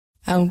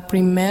al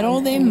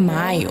 1 de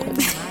Mayo.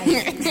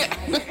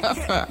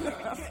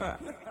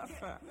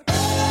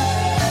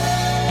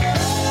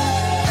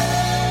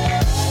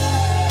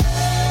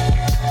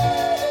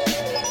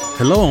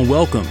 Hello and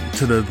welcome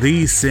to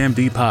the Sam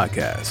D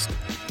podcast.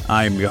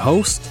 I am your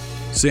host,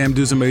 Sam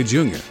Dusamay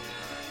Jr.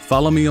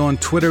 Follow me on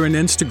Twitter and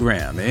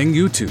Instagram and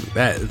YouTube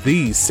at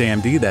the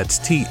Sam D. That's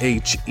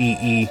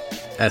TheeSamD.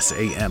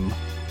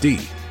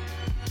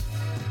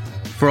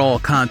 For all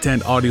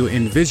content, audio,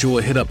 and visual,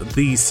 hit up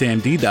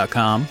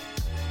thesamd.com.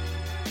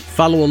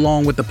 Follow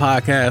along with the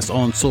podcast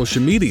on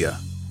social media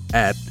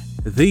at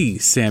the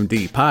Sam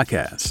D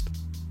Podcast.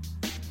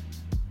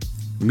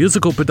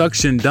 Musical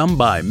production done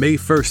by May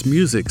 1st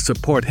Music.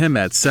 Support him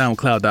at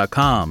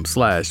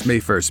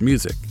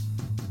soundcloud.com/May1stmusic.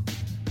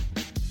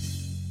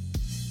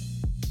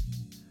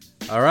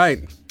 All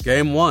right,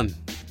 game one.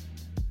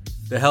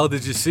 The hell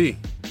did you see?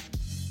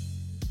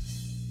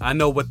 I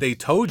know what they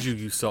told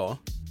you saw.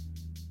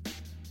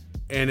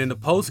 And in the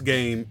post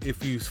game,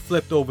 if you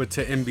flipped over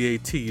to NBA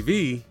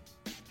TV,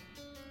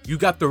 you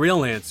got the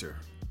real answer.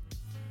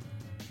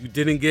 You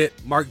didn't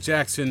get Mark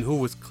Jackson, who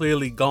was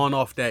clearly gone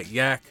off that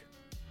yak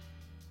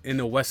in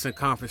the Western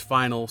Conference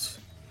Finals,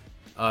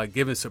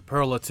 giving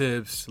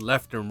superlatives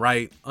left and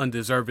right,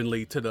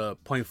 undeservingly, to the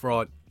point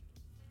fraud.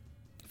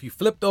 If you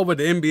flipped over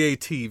to NBA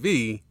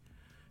TV,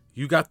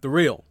 you got the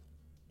real.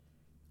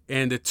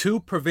 And the two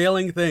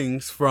prevailing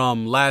things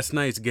from last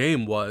night's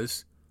game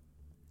was,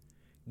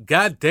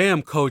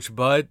 goddamn, Coach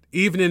Bud,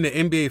 even in the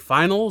NBA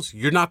Finals,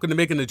 you're not going to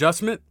make an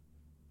adjustment?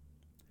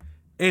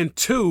 And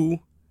two,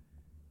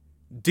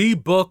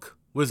 D-Book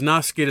was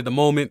not scared of the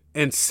moment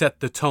and set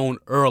the tone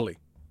early.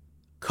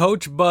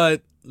 Coach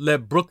Bud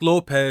let Brook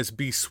Lopez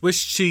be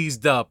Swiss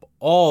cheesed up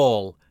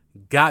all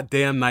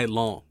goddamn night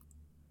long.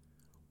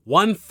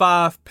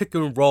 1-5 pick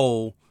and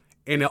roll,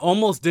 and it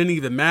almost didn't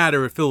even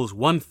matter if it was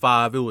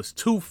 1-5. It was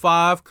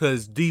 2-5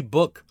 because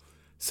D-Book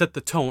set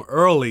the tone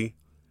early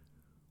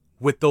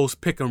with those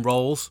pick and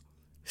rolls,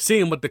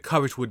 seeing what the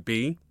coverage would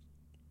be.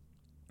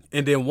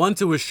 And then once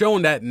it was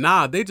shown that,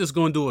 they just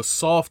going to do a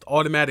soft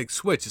automatic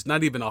switch. It's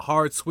not even a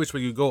hard switch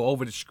where you go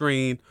over the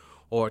screen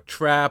or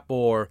trap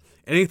or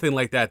anything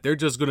like that. They're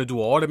just going to do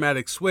an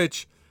automatic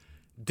switch.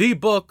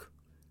 D-Book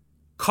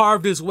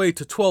carved his way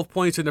to 12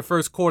 points in the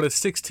first quarter,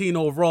 16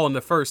 overall in the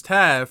first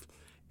half,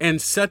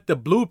 and set the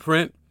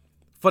blueprint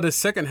for the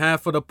second half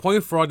for the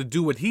point fraud to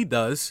do what he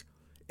does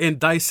and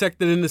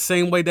dissect it in the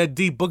same way that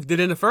D-Book did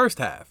in the first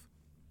half.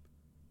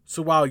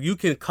 So while you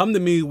can come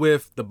to me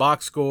with the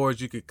box scores,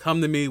 you could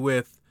come to me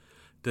with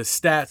the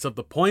stats of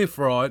the point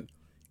fraud,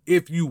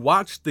 if you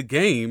watch the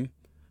game,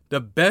 the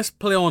best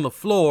player on the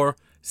floor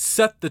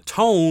set the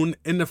tone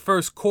in the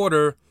first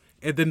quarter,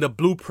 and then the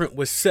blueprint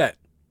was set.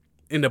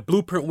 And the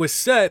blueprint was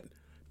set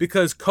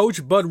because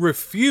Coach Bud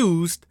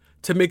refused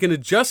to make an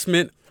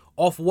adjustment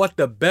off what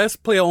the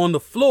best player on the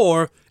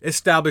floor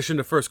established in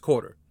the first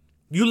quarter.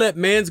 You let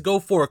Mans go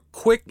for a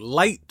quick,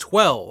 light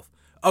 12.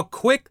 A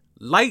quick,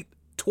 light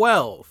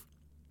 12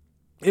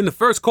 in the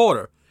first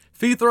quarter.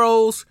 Free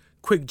throws,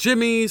 quick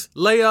jimmies,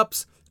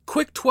 layups,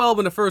 quick 12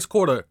 in the first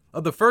quarter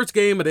of the first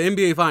game of the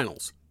NBA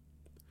Finals.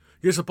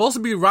 You're supposed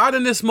to be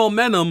riding this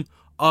momentum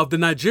of the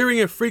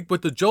Nigerian freak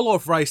with the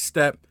Jollof rice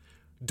step,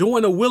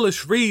 doing a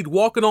Willis Reed,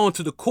 walking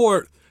onto the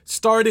court,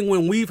 starting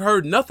when we've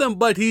heard nothing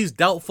but he's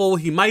doubtful.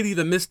 He might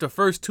even miss the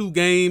first two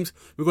games.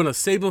 We're going to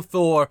save him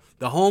for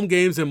the home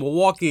games in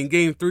Milwaukee in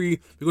Game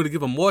 3. We're going to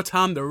give him more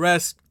time to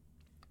rest.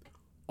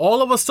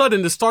 All of a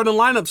sudden, the starting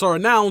lineups are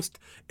announced,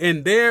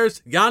 and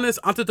there's Giannis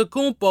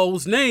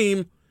Antetokounmpo's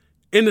name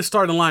in the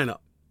starting lineup.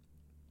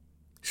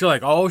 She's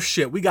like, oh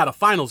shit, we got a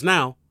finals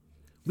now.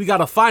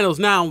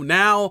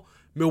 Now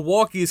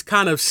Milwaukee is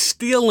kind of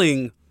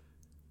stealing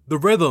the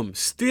rhythm,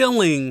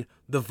 stealing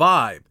the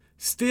vibe,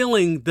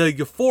 stealing the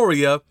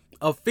euphoria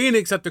of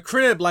Phoenix at the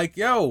crib. Like,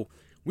 yo,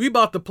 we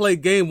about to play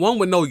game one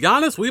with no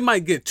Giannis. We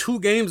might get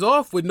 2 games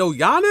off with no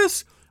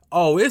Giannis.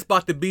 Oh, it's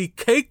about to be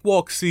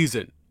cakewalk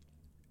season.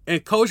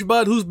 And Coach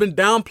Bud, who's been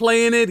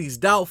downplaying it, he's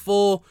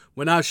doubtful.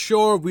 We're not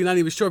sure. We're not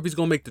even sure if he's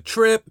going to make the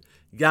trip.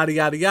 Yada,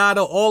 yada,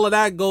 yada. All of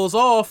that goes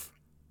off.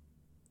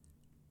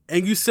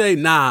 And you say,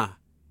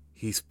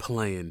 he's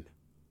playing.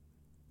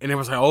 And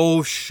everyone's like,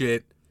 oh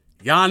shit,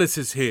 Giannis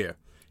is here.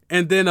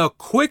 And then a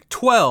quick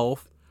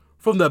 12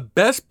 from the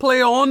best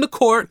player on the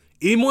court,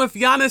 even with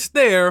Giannis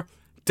there,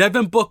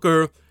 Devin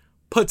Booker,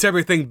 puts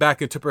everything back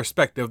into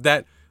perspective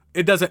that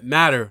it doesn't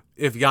matter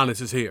if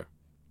Giannis is here.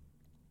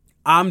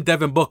 I'm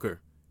Devin Booker.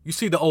 You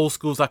see the old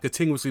schools I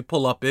continuously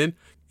pull up in.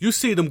 You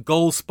see them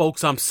gold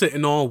spokes I'm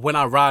sitting on when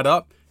I ride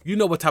up. You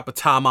know what type of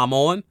time I'm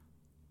on.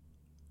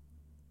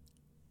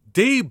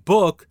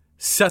 D-Book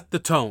set the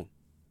tone.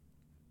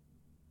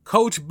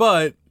 Coach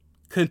Bud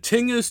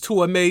continues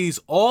to amaze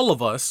all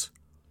of us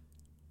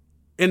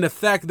in the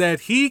fact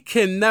that he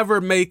can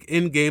never make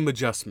in-game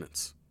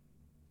adjustments.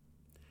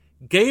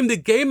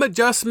 Game-to-game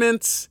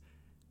adjustments,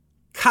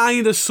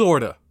 kinda,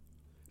 sorta.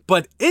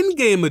 But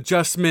in-game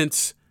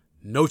adjustments,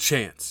 no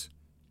chance.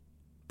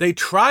 They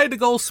tried to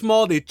go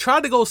small. They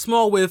tried to go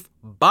small with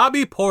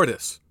Bobby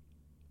Portis.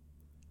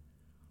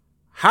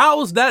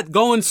 How's that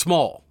going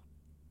small?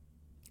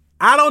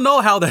 I don't know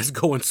how that's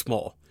going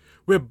small.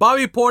 Where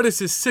Bobby Portis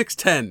is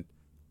 6'10".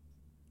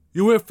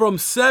 You went from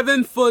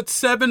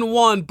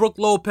 7'7" Brook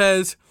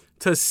Lopez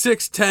to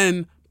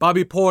 6'10"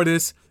 Bobby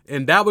Portis,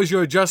 and that was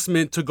your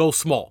adjustment to go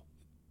small.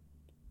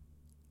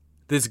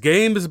 This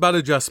game is about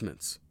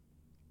adjustments.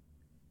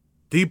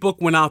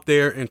 D-Book went out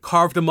there and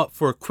carved him up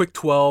for a quick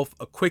 12,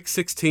 a quick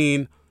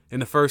 16 in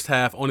the first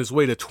half on his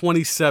way to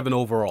 27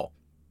 overall.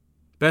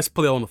 Best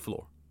player on the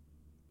floor.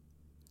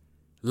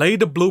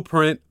 Laid the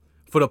blueprint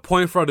for the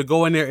point guard to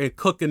go in there and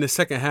cook in the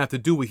second half to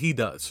do what he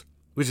does.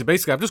 Which is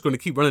basically, I'm just going to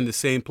keep running the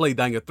same play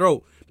down your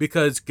throat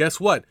because guess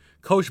what?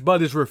 Coach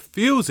Bud is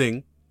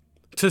refusing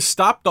to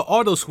stop the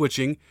auto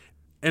switching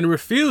and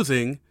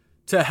refusing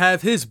to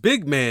have his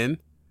big man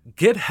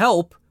get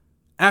help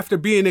after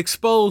being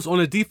exposed on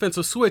a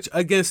defensive switch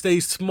against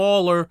a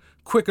smaller,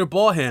 quicker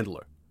ball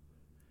handler.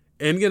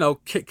 And,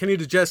 Kenny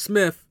the Jet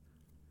Smith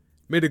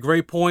made a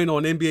great point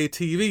on NBA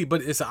TV,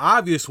 but it's an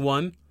obvious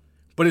one,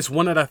 but it's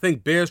one that I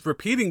think bears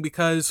repeating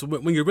because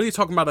when you're really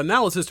talking about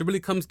analysis, it really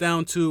comes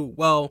down to,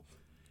 well,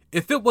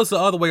 if it was the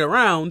other way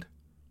around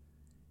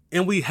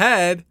and we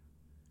had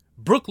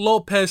Brook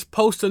Lopez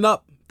posting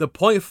up the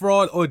point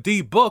fraud or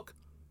D-Book,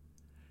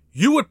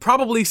 you would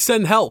probably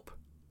send help.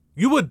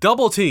 You would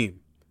double team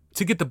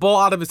to get the ball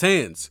out of his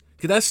hands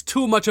because that's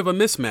too much of a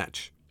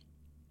mismatch.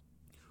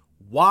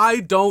 Why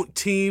don't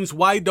teams,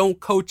 why don't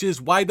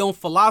coaches, why don't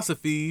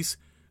philosophies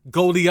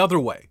go the other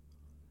way?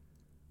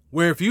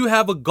 Where if you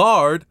have a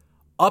guard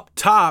up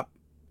top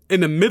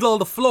in the middle of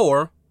the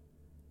floor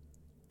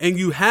and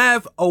you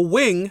have a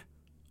wing,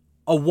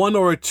 a 1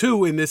 or a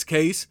 2 in this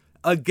case,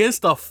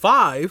 against a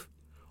 5,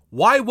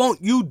 why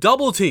won't you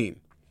double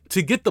team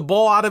to get the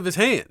ball out of his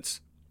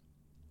hands?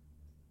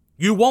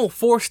 You won't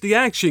force the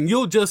action.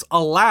 You'll just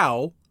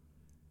allow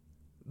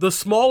the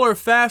smaller,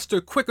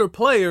 faster, quicker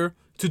player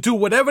to do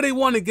whatever they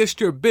want against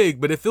your big.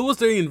 But if it was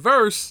the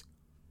inverse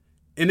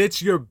and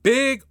it's your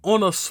big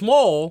on a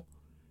small,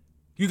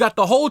 you got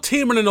the whole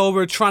team running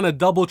over trying to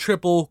double,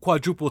 triple,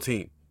 quadruple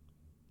team.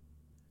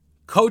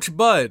 Coach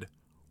Bud,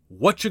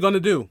 what you gonna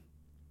do?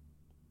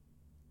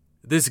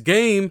 This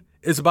game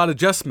is about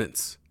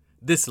adjustments.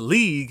 This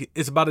league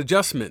is about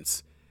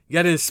adjustments.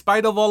 Yet in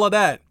spite of all of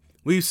that,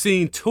 we've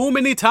seen too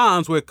many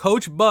times where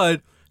Coach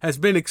Bud has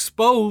been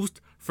exposed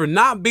for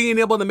not being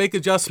able to make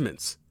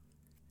adjustments.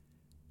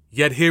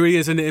 Yet here he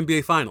is in the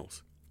NBA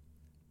Finals.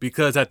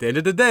 Because at the end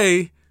of the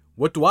day,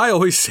 what do I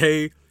always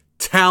say?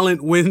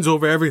 Talent wins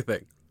over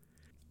everything.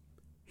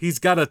 He's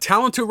got a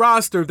talented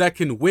roster that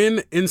can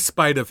win in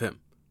spite of him.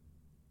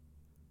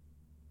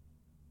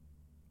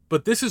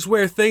 But this is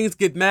where things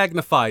get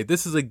magnified.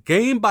 This is a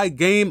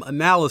game-by-game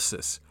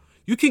analysis.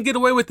 You can get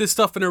away with this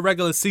stuff in a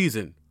regular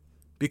season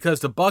because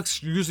the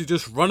Bucks usually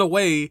just run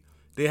away.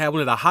 They have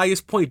one of the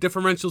highest point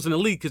differentials in the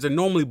league because they're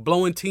normally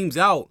blowing teams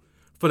out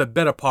for the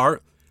better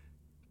part.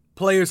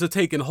 Players are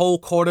taking whole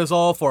quarters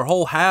off or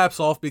whole halves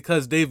off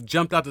because they've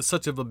jumped out to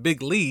such of a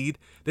big lead.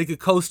 They could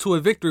coast to a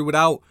victory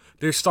without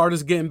their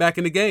starters getting back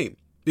in the game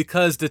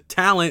because the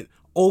talent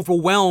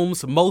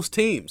overwhelms most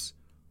teams.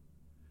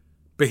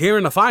 But here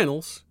in the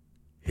finals,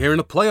 here in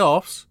the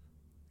playoffs,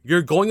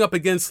 you're going up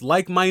against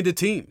like-minded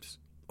teams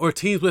or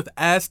teams with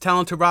as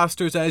talented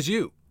rosters as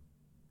you.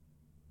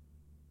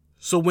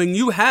 So when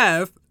you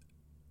have,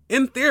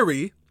 in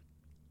theory,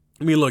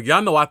 look,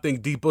 y'all know I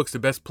think D-Book's the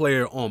best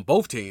player on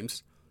both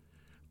teams,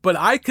 but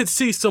I could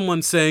see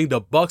someone saying the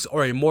Bucks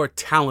are a more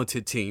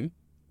talented team.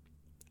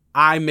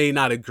 I may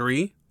not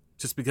agree,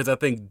 just because I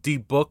think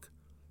D-Book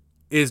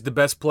is the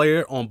best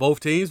player on both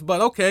teams, but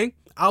okay,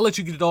 I'll let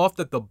you get it off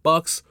that the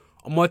Bucks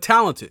are more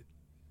talented.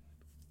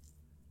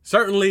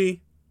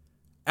 Certainly,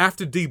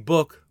 after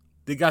D-Book,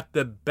 they got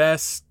the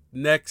best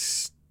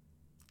next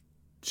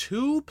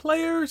 2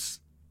 players.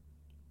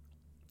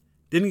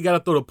 Then you got to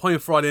throw the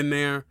point fraud in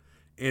there,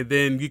 and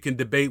then you can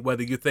debate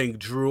whether you think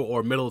Drew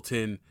or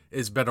Middleton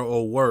is better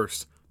or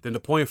worse than the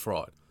point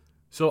fraud.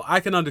 So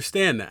I can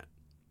understand that.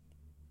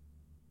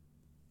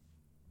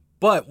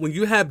 But when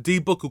you have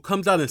D-Book who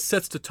comes out and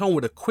sets the tone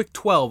with a quick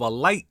 12, a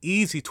light,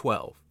 easy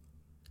 12,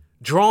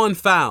 drawing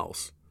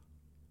fouls,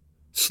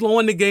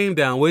 slowing the game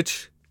down,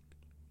 which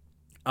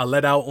I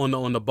let out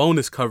on the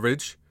bonus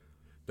coverage,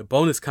 the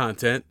bonus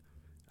content.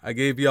 I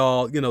gave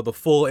y'all, the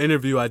full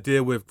interview I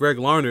did with Greg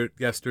Larnard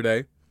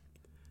yesterday.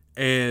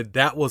 And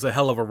that was a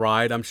hell of a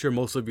ride. I'm sure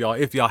most of y'all,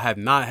 if y'all have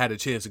not had a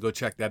chance to go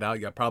check that out,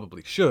 y'all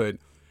probably should.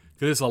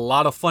 Because there's a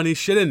lot of funny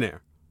shit in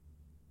there.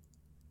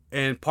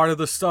 And part of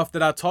the stuff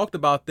that I talked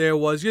about there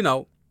was,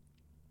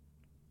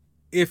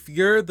 if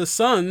you're the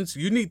Suns,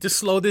 you need to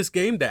slow this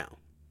game down.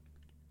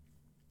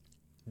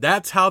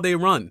 That's how they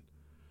run.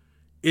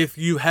 If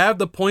you have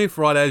the point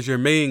fraud as your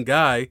main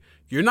guy,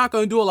 you're not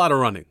going to do a lot of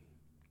running.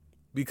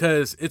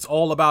 Because it's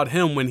all about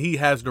him when he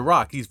has the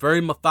rock. He's very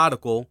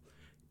methodical.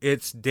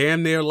 It's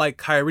damn near like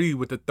Kyrie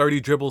with the 30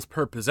 dribbles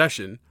per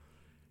possession.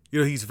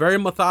 He's very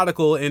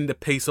methodical in the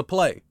pace of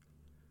play.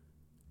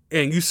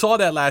 And you saw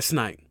that last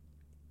night.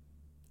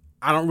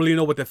 I don't really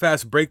know what the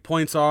fast break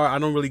points are. I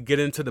don't really get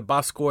into the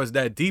box scores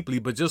that deeply,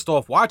 but just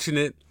off watching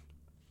it,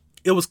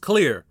 it was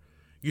clear.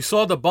 You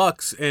saw the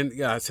Bucks, and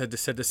yeah, I said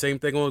the same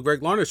thing on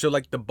Greg Larner's show.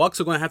 Like, the Bucks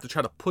are going to have to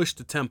try to push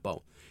the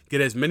tempo, get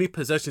as many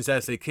possessions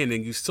as they can.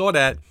 And you saw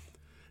that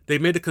they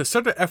made a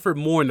concerted effort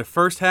more in the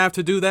first half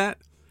to do that.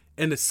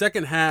 In the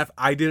second half,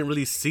 I didn't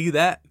really see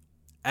that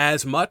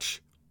as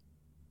much.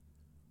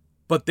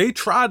 But they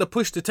tried to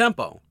push the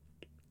tempo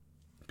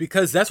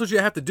because that's what you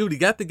have to do. You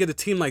got to get a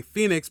team like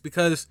Phoenix,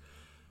 because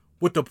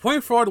what the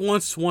point forward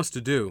wants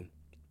to do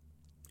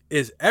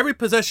is every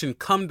possession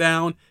come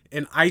down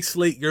and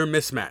isolate your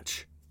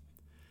mismatch.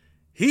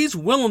 He's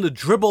willing to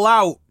dribble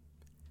out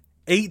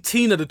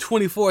 18 of the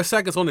 24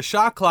 seconds on the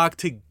shot clock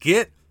to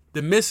get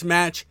the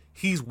mismatch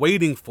he's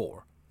waiting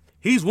for.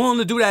 He's willing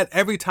to do that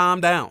every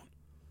time down.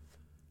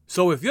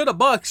 So if you're the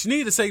Bucks, you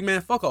need to say,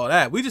 man, fuck all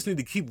that. We just need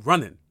to keep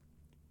running.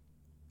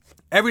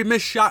 Every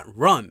missed shot,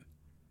 run.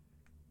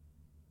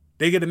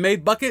 They get a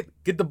made bucket,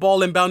 get the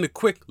ball inbounded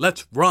quick,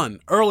 let's run.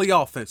 Early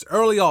offense.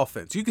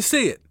 You can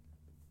see it.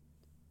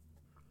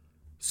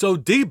 So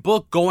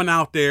D-Book going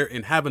out there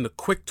and having a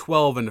quick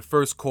 12 in the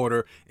first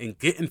quarter and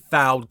getting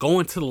fouled,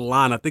 going to the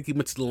line. I think he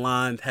went to the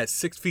line, had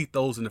 6 free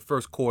throws in the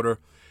first quarter.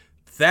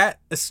 That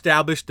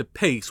established the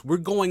pace. We're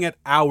going at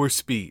our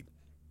speed.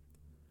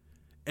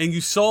 And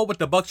you saw what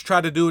the Bucks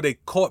tried to do. They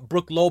caught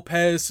Brook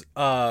Lopez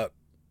on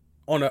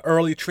an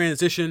early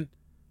transition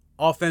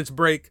offense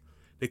break.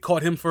 They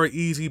caught him for an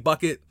easy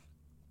bucket.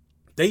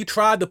 They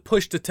tried to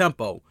push the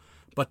tempo,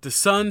 but the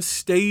Suns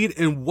stayed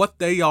in what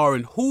they are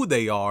and who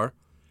they are.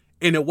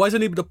 And it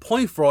wasn't even the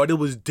point fraud. It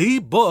was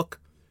D-Book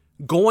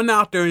going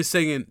out there and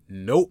saying,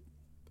 nope,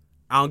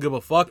 I don't give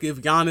a fuck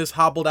if Giannis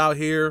hobbled out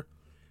here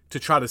to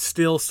try to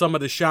steal some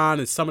of the shine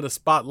and some of the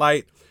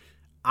spotlight.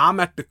 I'm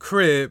at the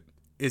crib.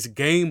 It's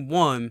game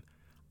 1.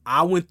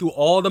 I went through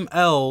all them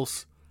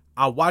L's.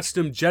 I watched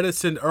them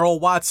jettison Earl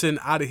Watson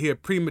out of here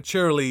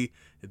prematurely.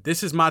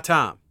 This is my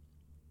time.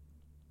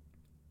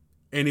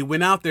 And he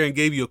went out there and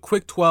gave you a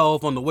quick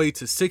 12 on the way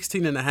to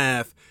 16 and a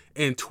half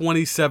and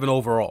 27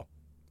 overall.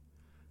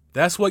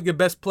 That's what your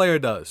best player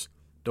does.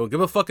 Don't give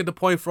a fuck if the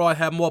point fraud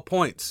have more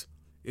points.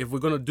 If we're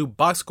going to do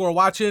box score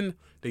watching,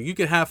 then you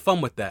can have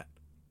fun with that.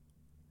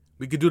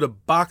 We could do the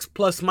box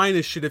plus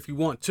minus shit if you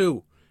want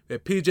to.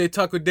 If PJ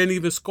Tucker didn't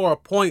even score a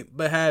point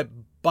but had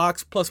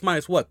box plus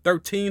minus,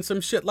 13, some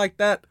shit like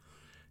that?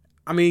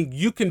 I mean,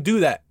 you can do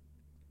that.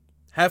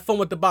 Have fun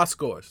with the box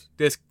scores.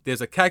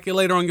 There's a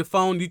calculator on your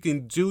phone you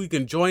can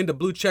join the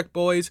blue check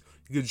boys.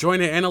 You can join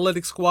the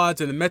analytics squads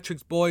and the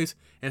metrics boys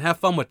and have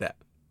fun with that.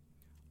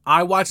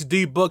 I watched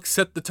D-Book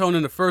set the tone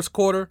in the first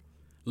quarter,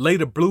 lay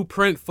the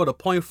blueprint for the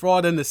point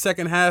fraud in the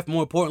second half,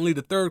 more importantly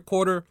the third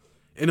quarter,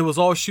 and it was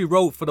all she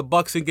wrote for the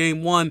Bucks in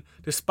game 1,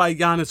 despite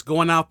Giannis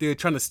going out there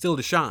trying to steal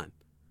the shine.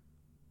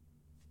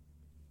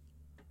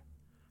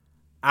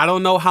 I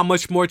don't know how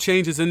much more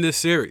changes in this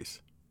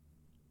series.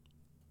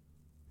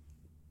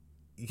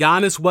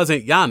 Giannis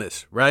wasn't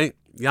Giannis, right?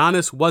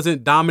 Giannis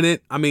wasn't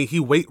dominant. I mean, he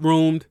weight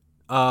roomed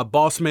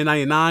Bossman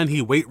 99.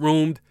 He weight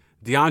roomed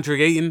DeAndre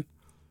Ayton.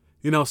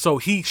 So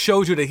he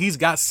showed you that he's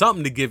got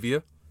something to give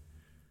you.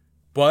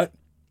 But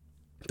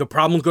the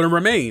problem's going to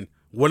remain.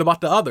 What about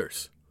the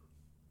others?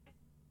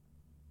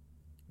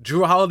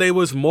 Jrue Holiday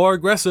was more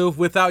aggressive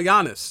without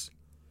Giannis.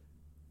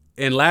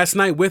 And last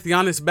night with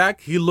Giannis back,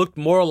 he looked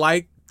more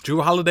like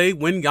Jrue Holiday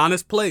when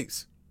Giannis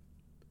plays.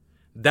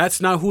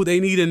 That's not who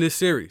they need in this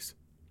series.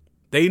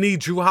 They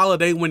need Jrue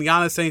Holiday when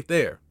Giannis ain't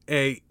there.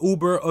 A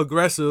uber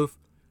aggressive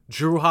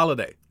Jrue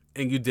Holiday.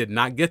 And you did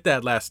not get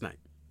that last night.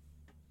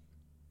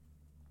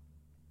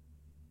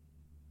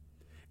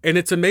 And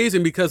it's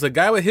amazing because a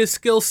guy with his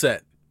skill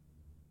set,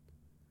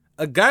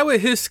 I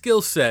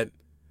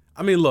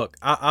mean, look,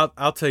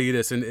 I'll tell you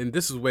this, and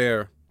this is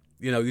where,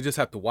 you just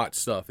have to watch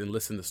stuff and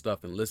listen to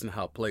stuff and listen to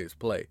how players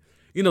play.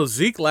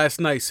 Zeke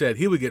last night said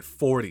he would get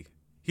 40.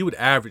 He would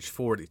average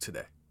 40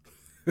 today.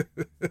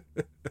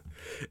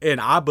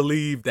 And I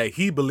believe that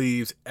he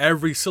believes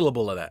every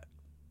syllable of that.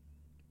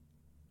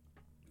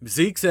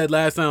 Zeke said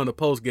last night on the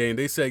post game,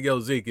 they said, yo,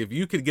 Zeke, if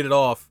you could get it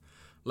off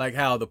like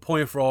how the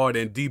point fraud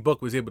and D-Book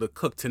was able to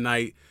cook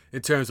tonight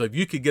in terms of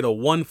you could get a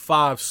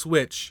 1-5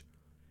 switch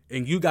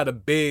and you got a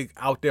big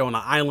out there on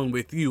an island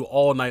with you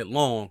all night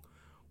long,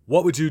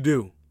 what would you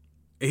do?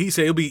 And he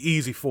said it'll be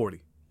easy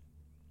 40.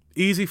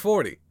 Easy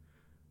 40.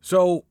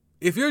 So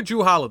if you're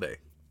Jrue Holiday,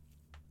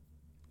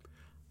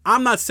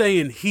 I'm not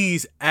saying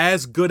he's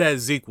as good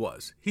as Zeke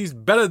was. He's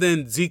better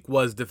than Zeke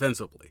was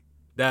defensively.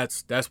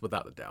 That's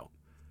without a doubt.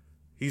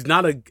 He's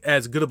not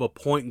as good of a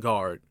point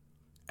guard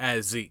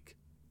as Zeke.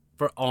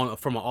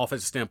 From an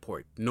offensive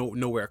standpoint,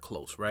 nowhere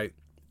close, right?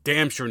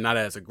 Damn sure not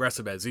as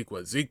aggressive as Zeke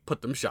was. Zeke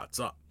put them shots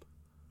up.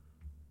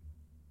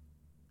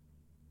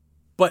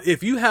 But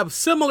if you have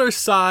similar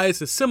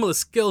size and similar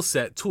skill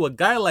set to a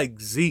guy like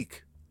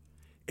Zeke,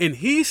 and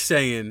he's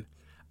saying,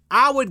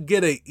 I would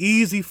get an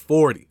easy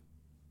 40.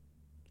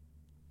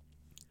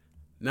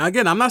 Now,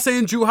 again, I'm not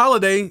saying Jrue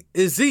Holiday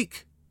is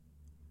Zeke.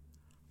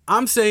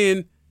 I'm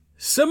saying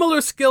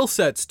similar skill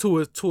sets to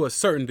a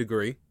certain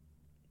degree.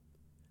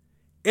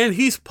 And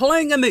he's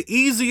playing in the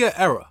easier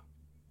era.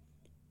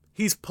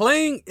 He's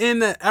playing in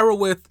the era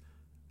with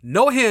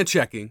no hand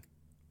checking.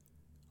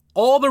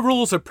 All the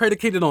rules are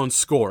predicated on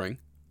scoring.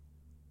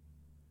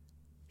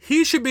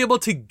 He should be able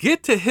to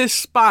get to his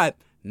spot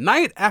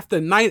night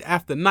after night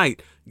after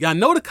night. Y'all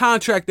know the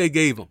contract they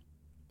gave him.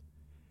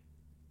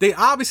 They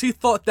obviously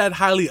thought that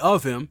highly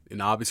of him,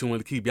 and obviously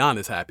wanted to keep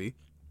Giannis happy.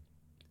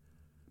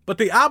 But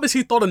they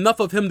obviously thought enough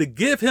of him to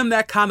give him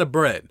that kind of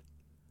bread.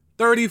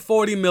 30,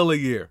 40 mil a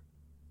year.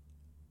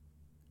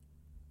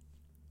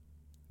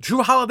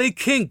 Jrue Holiday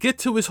can't get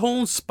to his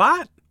home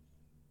spot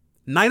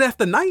night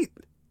after night.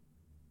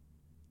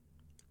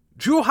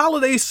 Jrue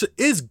Holiday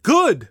is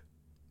good.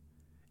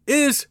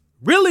 Is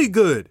really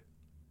good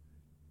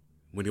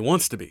when he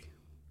wants to be.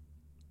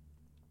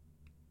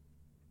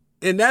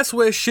 And that's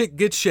where shit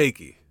gets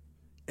shaky.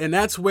 And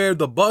that's where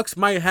the Bucks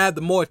might have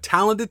the more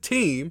talented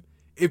team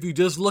if you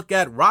just look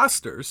at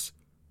rosters.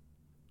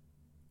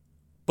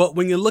 But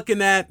when you're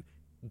looking at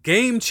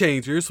game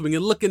changers, when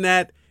you're looking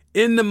at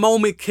in the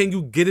moment, can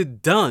you get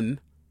it done?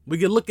 When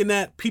you're looking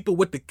at people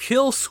with the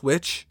kill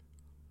switch,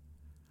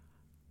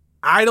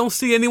 I don't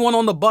see anyone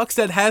on the Bucks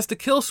that has the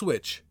kill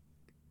switch.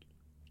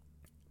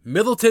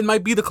 Middleton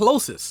might be the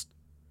closest.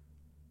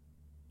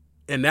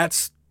 And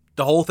that's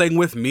the whole thing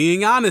with me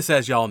and Giannis,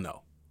 as y'all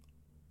know.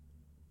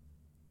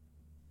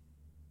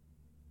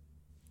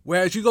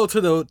 Whereas you go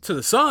to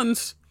the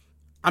Suns,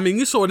 I mean,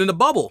 you saw it in the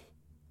bubble.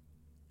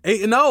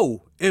 8-0,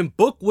 and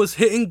Book was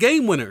hitting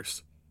game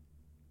winners.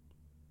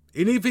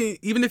 And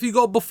even if you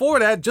go before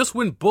that, just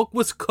when Book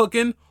was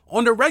cooking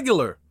on the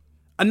regular,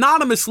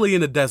 anonymously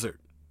in the desert.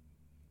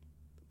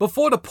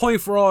 Before the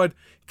point fraud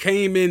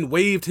came in,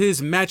 waved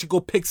his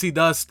magical pixie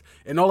dust,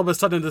 and all of a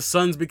sudden the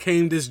Suns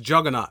became this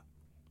juggernaut.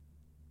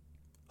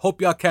 Hope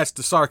y'all catch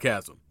the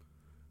sarcasm.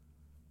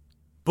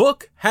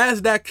 Book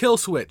has that kill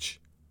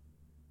switch.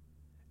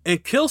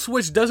 And kill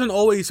switch doesn't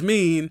always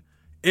mean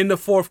in the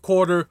fourth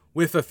quarter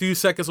with a few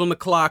seconds on the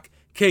clock,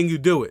 can you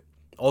do it?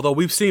 Although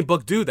we've seen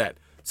Book do that.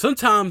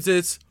 Sometimes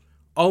it's,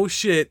 oh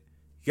shit,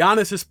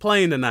 Giannis is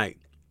playing tonight.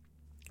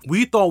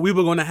 We thought we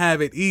were going to have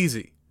it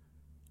easy.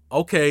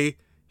 Okay,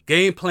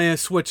 game plan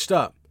switched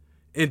up.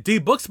 And D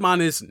Book's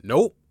mind is,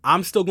 nope,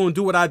 I'm still going to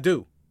do what I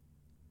do.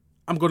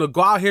 I'm going to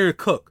go out here and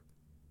cook.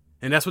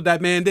 And that's what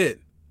that man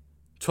did.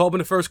 12 in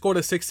the first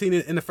quarter, 16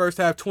 in the first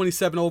half,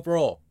 27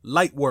 overall.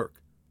 Light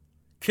work.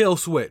 Kill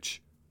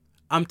switch.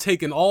 I'm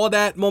taking all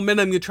that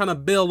momentum you're trying to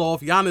build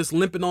off Giannis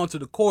limping onto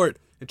the court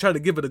and try to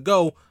give it a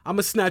go. I'm going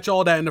to snatch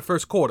all that in the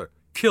first quarter.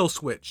 Kill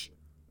switch.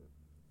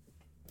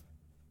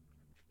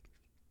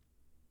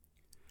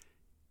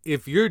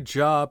 If your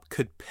job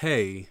could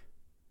pay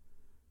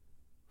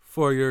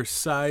for your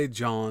side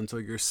Johns or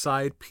your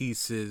side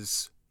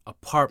pieces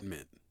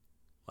apartment,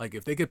 like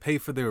if they could pay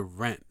for their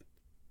rent,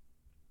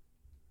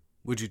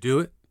 would you do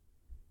it?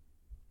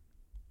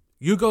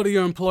 You go to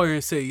your employer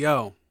and say,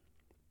 yo,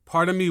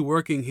 part of me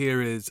working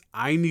here is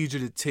I need you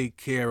to take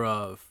care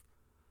of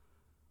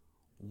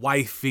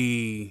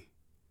wifey,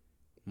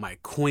 my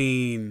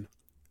queen,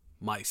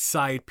 my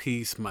side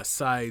piece, my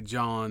side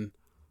John.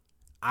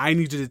 I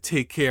need you to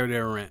take care of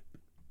their rent.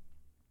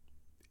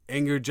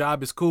 And your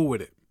job is cool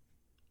with it.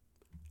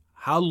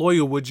 How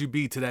loyal would you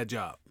be to that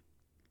job?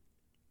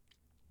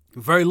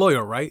 Very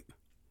loyal, right?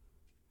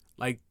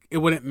 Like, it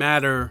wouldn't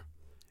matter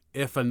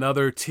if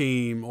another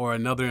team or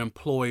another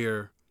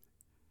employer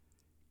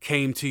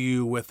came to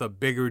you with a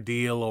bigger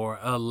deal or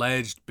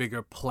alleged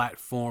bigger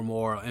platform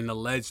or an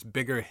alleged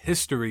bigger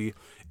history.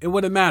 It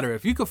wouldn't matter.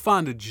 If you could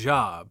find a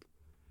job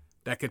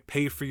that could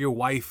pay for your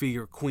wifey,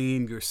 your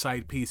queen, your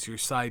side piece, your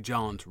side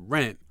John's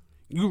rent,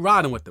 you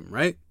riding with them,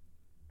 right?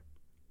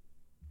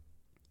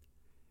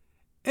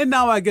 And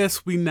now I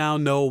guess we now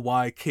know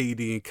why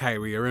KD and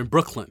Kyrie are in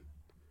Brooklyn.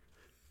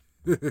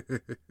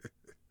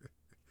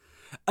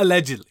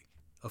 Allegedly,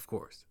 of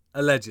course.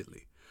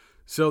 Allegedly.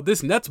 So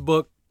this Nets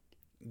book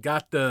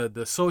got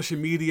the social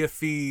media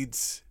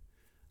feeds,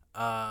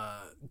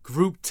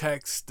 group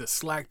text, the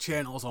Slack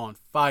channels on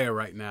fire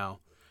right now.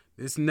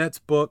 This Nets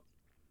book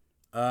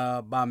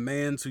by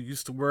mans who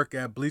used to work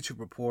at Bleacher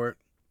Report,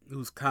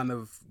 who's kind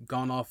of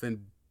gone off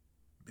and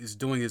is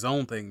doing his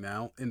own thing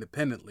now,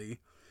 independently.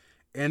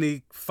 And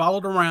he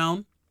followed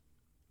around,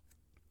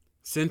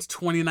 since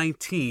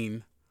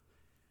 2019,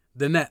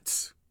 the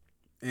Nets.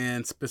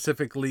 And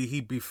specifically,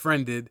 he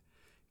befriended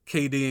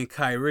KD and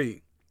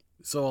Kyrie.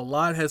 So a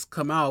lot has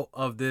come out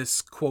of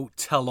this, quote,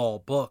 tell-all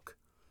book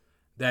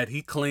that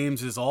he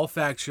claims is all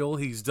factual.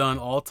 He's done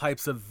all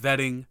types of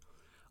vetting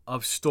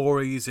of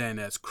stories and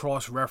has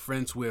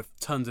cross-referenced with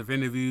tons of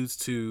interviews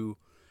to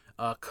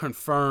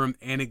confirm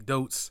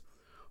anecdotes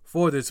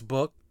for this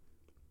book.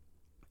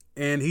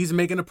 And he's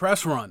making a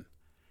press run.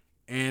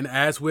 And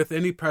as with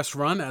any press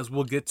run, as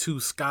we'll get to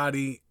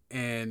Scottie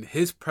and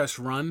his press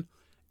run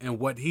and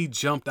what he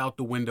jumped out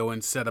the window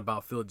and said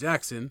about Phil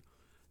Jackson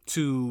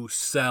to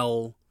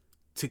sell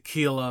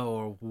tequila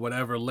or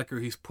whatever liquor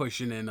he's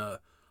pushing in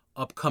a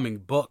upcoming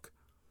book.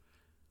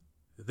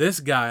 This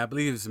guy, I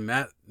believe it's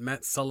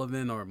Matt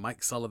Sullivan or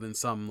Mike Sullivan,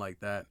 something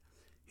like that.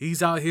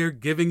 He's out here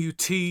giving you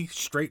tea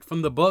straight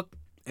from the book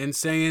and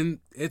saying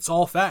it's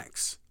all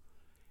facts.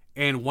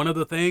 And one of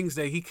the things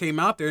that he came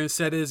out there and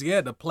said is,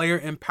 yeah, the player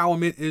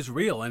empowerment is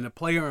real. And the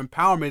player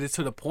empowerment is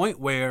to the point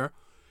where,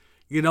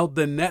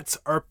 the Nets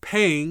are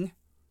paying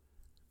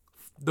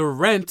the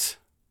rent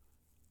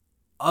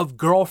of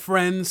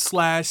girlfriends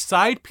 /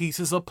 side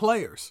pieces of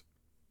players.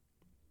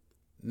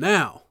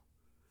 Now,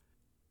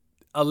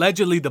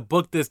 allegedly, the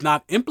book does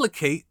not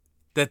implicate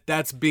that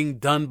that's being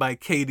done by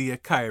KD or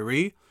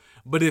Kyrie.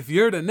 But if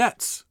you're the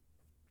Nets,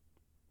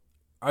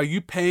 are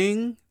you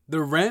paying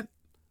the rent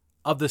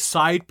of the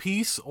side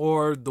piece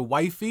or the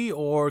wifey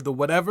or the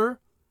whatever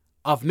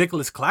of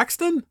Nicholas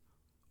Claxton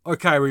or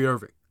Kyrie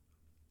Irving?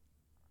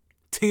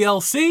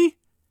 TLC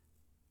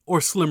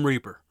or Slim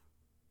Reaper?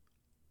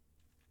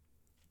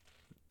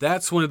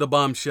 That's one of the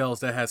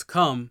bombshells that has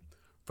come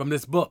from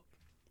this book.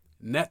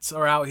 Nets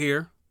are out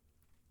here,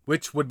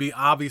 which would be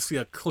obviously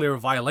a clear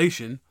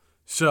violation.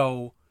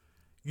 So,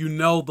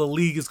 the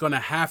league is going to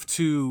have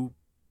to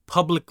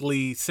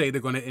publicly say they're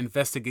going to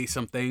investigate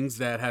some things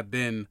that have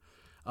been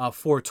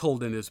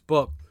foretold in this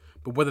book.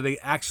 But whether they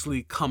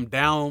actually come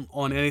down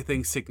on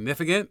anything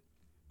significant,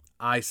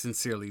 I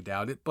sincerely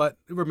doubt it. But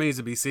it remains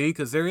to be seen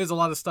because there is a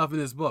lot of stuff in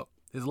this book.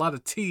 There's a lot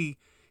of tea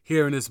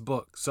here in this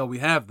book. So we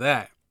have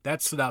that.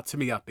 That stood out to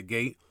me out the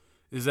gate,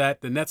 is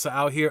that the Nets are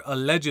out here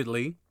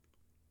allegedly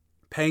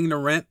paying the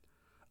rent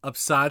of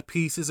side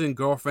pieces and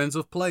girlfriends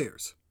of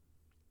players.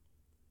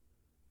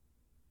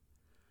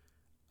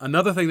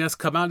 Another thing that's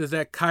come out is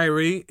that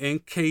Kyrie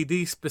and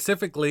KD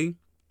specifically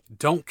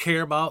don't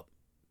care about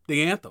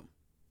the anthem.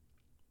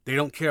 They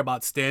don't care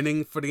about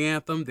standing for the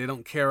anthem. They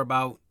don't care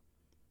about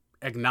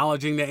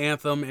acknowledging the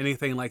anthem,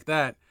 anything like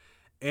that.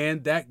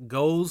 And that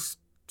goes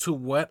to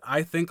what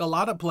I think a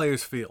lot of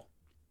players feel.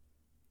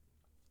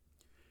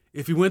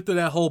 If you went through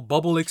that whole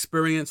bubble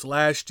experience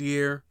last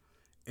year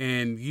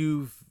and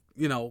you've,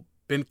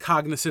 been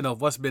cognizant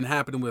of what's been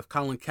happening with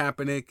Colin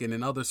Kaepernick and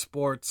in other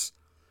sports,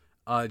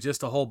 just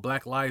the whole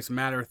Black Lives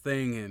Matter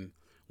thing and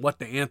what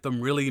the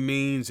anthem really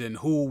means and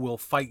who will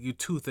fight you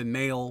tooth and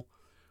nail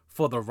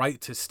for the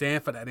right to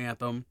stand for that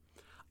anthem,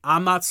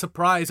 I'm not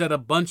surprised that a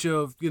bunch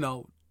of,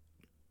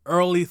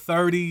 early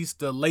 30s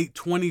to late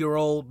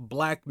 20-year-old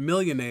black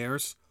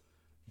millionaires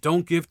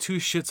don't give two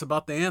shits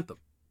about the anthem.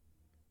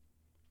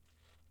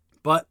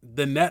 But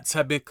the Nets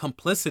have been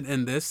complicit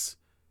in this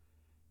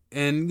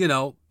and,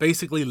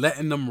 basically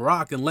letting them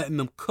rock and letting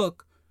them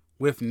cook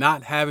with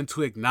not having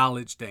to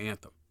acknowledge the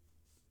anthem.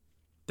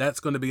 That's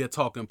going to be a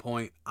talking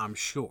point, I'm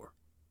sure.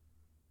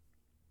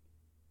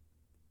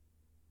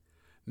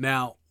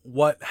 Now,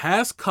 what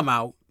has come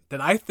out that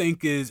I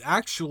think is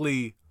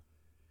actually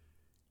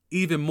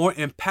even more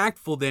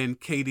impactful than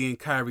KD and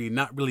Kyrie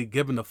not really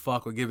giving a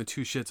fuck or giving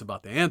two shits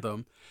about the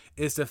anthem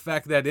is the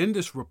fact that in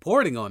this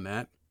reporting on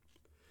that,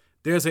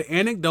 there's an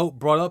anecdote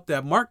brought up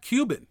that Mark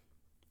Cuban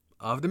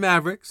of the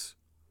Mavericks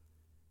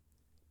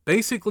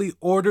basically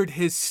ordered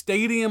his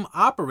stadium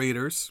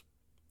operators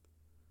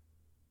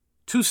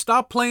to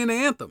stop playing the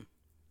anthem.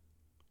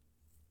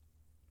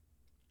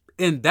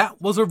 And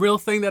that was a real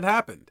thing that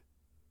happened.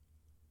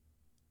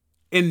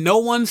 And no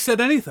one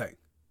said anything.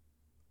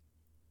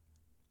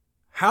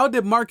 How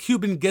did Mark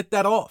Cuban get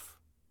that off?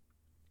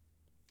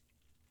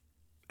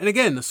 And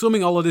again,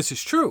 assuming all of this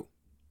is true,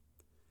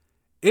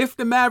 if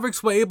the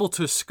Mavericks were able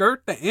to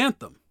skirt the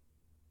anthem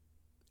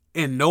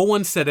and no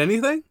one said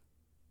anything,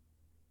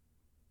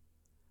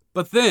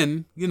 but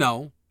then,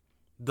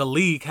 the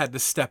league had to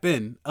step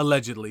in,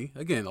 allegedly.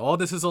 Again, all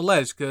this is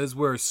alleged because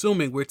we're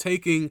assuming we're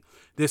taking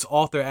this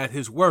author at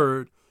his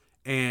word,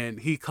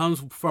 and he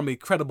comes from a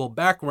credible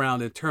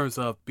background in terms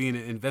of being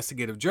an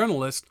investigative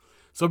journalist.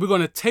 So we're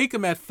going to take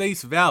him at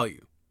face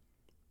value.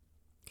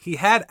 He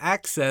had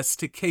access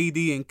to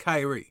KD and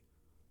Kyrie.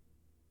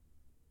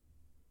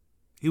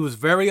 He was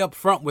very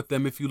upfront with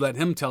them, if you let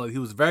him tell it. He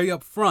was very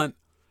upfront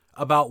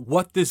about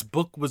what this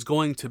book was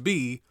going to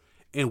be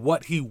and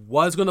what he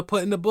was going to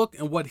put in the book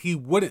and what he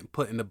wouldn't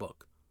put in the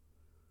book.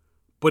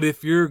 But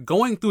if you're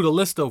going through the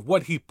list of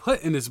what he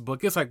put in his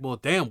book, it's like, well,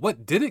 damn,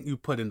 what didn't you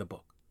put in the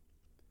book?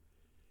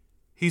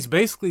 He's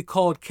basically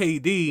called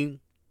KD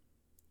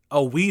a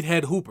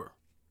weedhead hooper.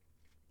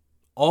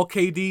 All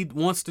KD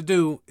wants to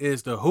do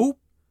is to hoop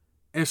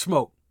and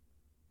smoke.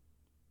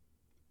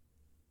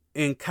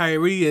 And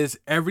Kyrie is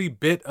every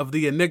bit of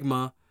the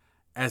enigma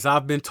as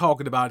I've been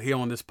talking about here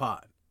on this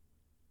pod.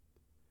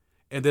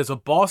 And there's a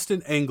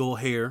Boston angle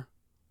here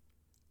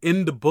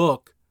in the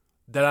book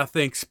that I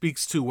think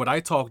speaks to what I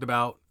talked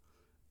about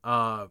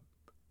a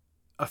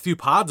few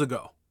pods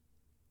ago.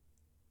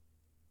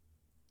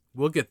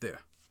 We'll get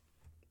there.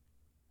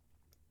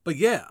 But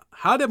yeah,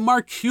 how did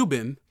Mark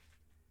Cuban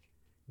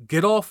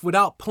get off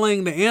without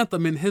playing the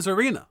anthem in his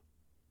arena?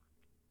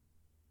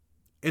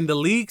 And the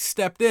league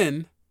stepped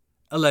in,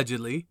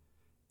 allegedly,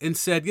 and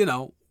said,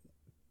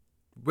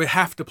 we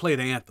have to play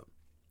the anthem.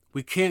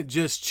 We can't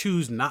just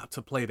choose not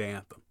to play the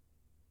anthem.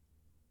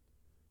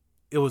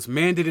 It was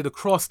mandated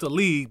across the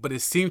league, but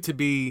it seemed to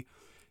be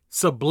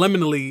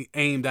subliminally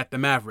aimed at the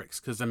Mavericks,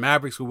 because the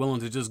Mavericks were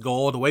willing to just go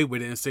all the way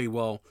with it and say,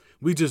 well,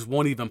 we just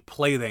won't even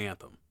play the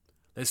anthem.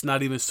 Let's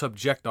not even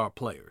subject our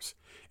players.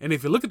 And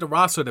if you look at the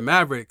roster of the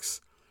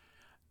Mavericks,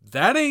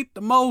 that ain't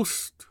the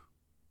most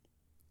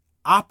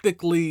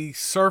optically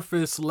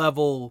surface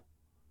level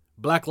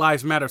Black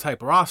Lives Matter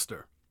type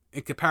roster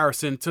in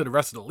comparison to the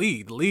rest of the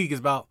league. The league is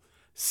about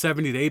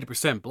 70 to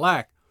 80%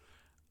 black.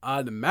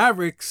 The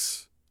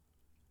Mavericks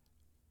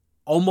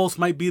almost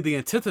might be the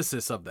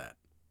antithesis of that.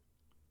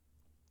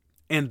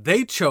 And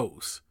they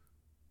chose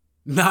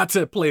not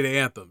to play the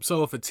anthem.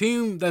 So if a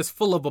team that's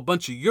full of a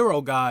bunch of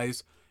Euro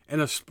guys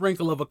and a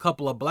sprinkle of a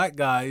couple of black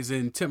guys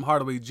and Tim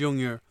Hardaway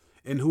Jr.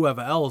 and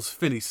whoever else,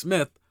 Finney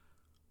Smith,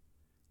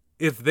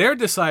 if they're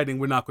deciding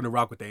we're not going to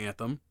rock with the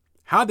anthem,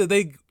 how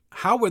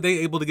were they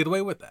able to get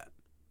away with that?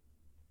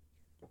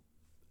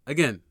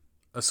 Again,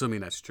 assuming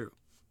that's true.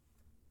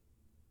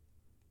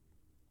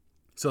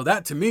 So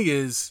that to me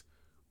is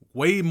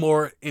way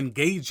more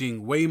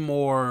engaging, way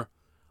more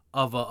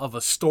of a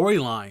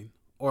storyline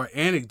or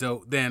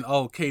anecdote than,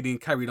 oh, KD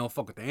and Kyrie don't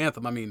fuck with the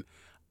anthem. I mean,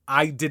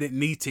 I didn't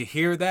need to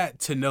hear that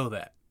to know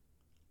that.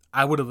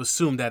 I would have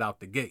assumed that out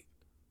the gate.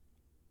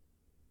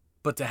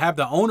 But to have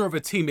the owner of a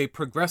team, a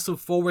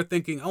progressive,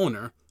 forward-thinking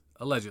owner,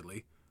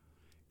 allegedly,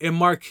 and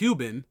Mark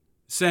Cuban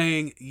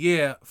saying,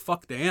 yeah,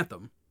 fuck the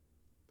anthem,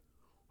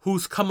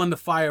 who's come under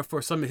fire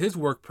for some of his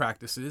work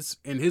practices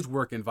in his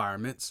work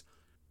environments,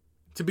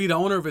 to be the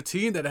owner of a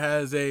team that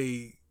has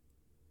a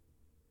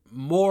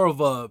more of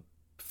a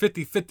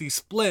 50-50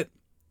 split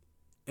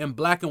in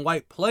black and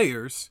white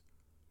players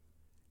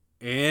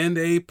and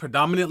a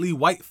predominantly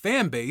white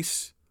fan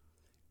base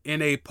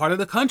in a part of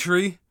the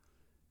country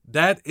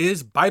that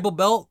is Bible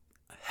Belt,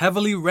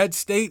 heavily red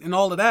state and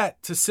all of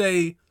that, to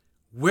say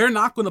we're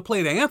not going to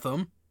play the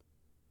anthem,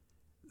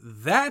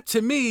 that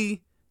to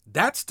me,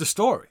 that's the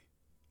story.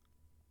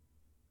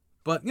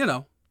 But,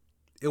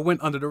 it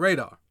went under the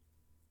radar.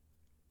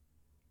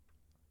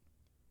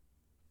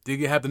 Did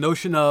you have the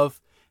notion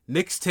of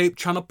Knicks tape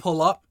trying to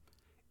pull up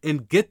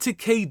and get to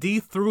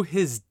KD through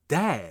his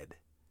dad?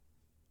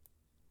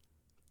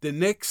 The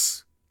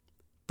Knicks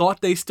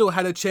thought they still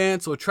had a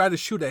chance or tried to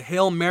shoot a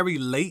Hail Mary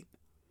late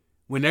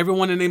when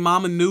everyone and their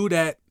mama knew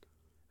that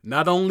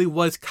not only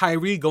was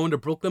Kyrie going to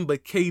Brooklyn,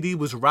 but KD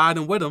was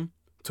riding with him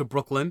to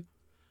Brooklyn.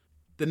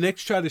 The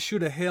Knicks tried to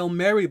shoot a Hail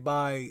Mary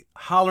by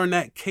hollering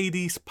at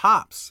KD's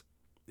pops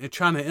and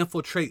trying to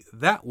infiltrate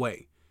that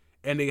way.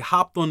 And they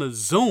hopped on a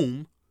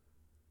Zoom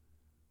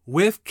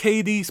with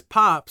KD's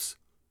pops,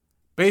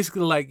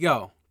 basically like,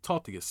 yo,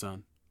 talk to your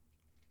son.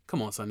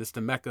 Come on, son, it's the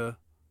Mecca.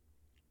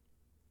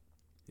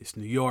 It's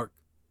New York.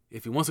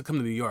 If he wants to come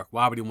to New York,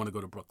 why would he want to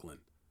go to Brooklyn?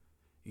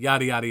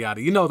 Yada, yada,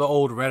 yada. You know the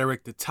old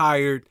rhetoric, the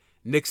tired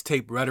Knicks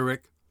tape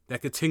rhetoric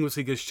that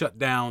continuously gets shut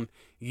down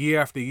year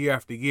after year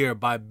after year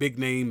by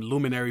big-name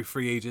luminary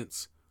free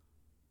agents.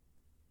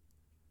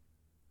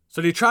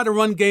 So they tried to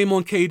run game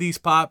on KD's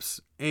pops,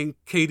 and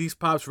KD's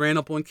pops ran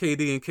up on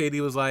KD, and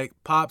KD was like,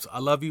 Pops, I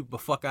love you,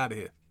 but fuck out of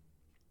here.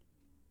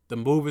 The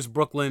move is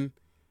Brooklyn.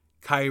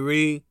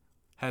 Kyrie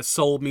has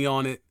sold me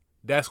on it.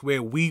 That's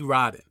where we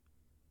riding.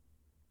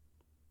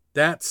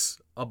 That's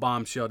a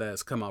bombshell that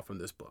has come out from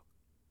this book.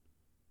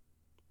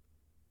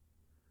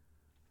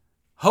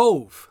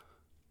 Hove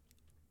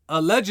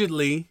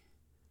allegedly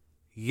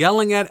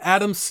yelling at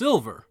Adam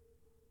Silver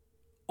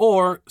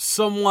or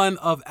someone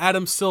of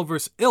Adam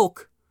Silver's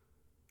ilk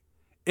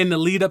in the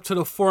lead up to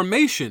the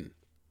formation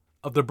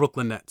of the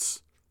Brooklyn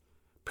Nets.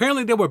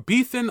 Apparently they were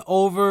beefing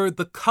over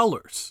the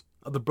colors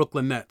of the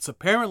Brooklyn Nets.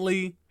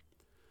 Apparently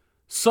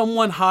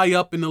someone high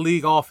up in the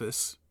league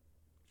office,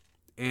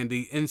 and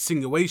the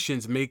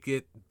insinuations make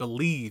you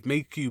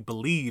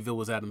believe it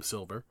was Adam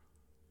Silver.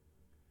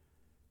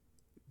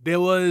 There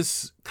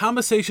was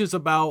conversations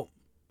about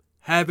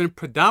having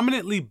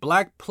predominantly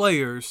black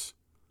players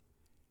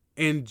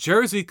in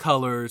jersey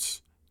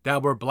colors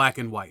that were black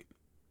and white.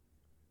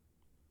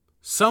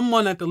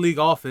 Someone at the league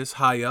office,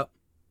 high up,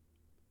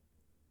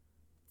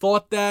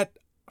 thought that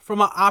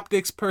from an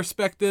optics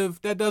perspective,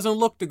 that doesn't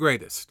look the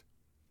greatest.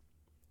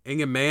 And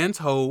your man's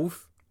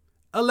Hove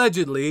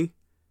allegedly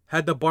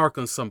had to bark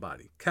on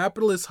somebody.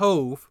 Capitalist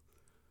Hove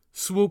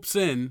swoops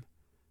in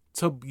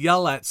to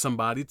yell at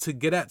somebody, to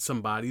get at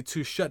somebody,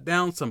 to shut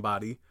down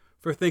somebody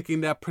for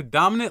thinking that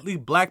predominantly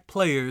black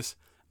players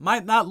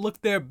might not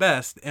look their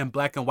best in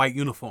black and white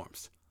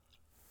uniforms.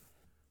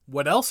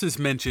 What else is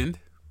mentioned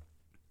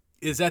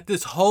is that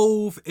this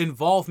Hove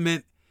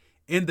involvement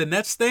in the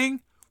Nets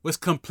thing was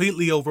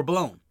completely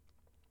overblown.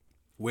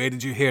 Where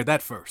did you hear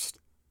that first?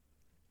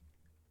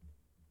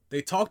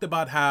 They talked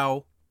about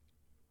how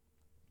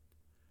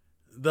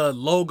the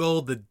logo,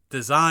 the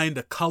design,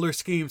 the color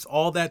schemes,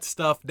 all that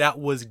stuff that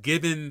was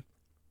given,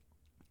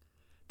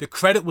 the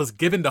credit was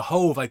given to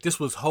Hove, like this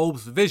was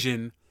Hove's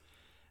vision.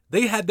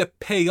 They had to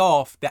pay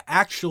off the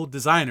actual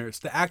designers,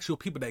 the actual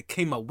people that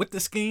came up with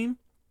the scheme,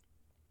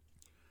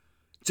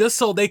 just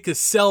so they could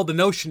sell the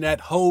notion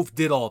that Hove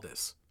did all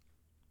this.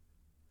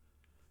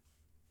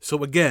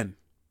 So again,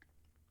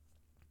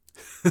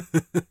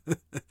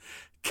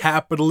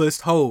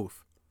 capitalist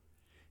Hove.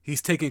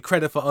 He's taking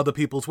credit for other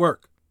people's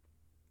work.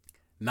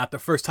 Not the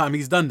first time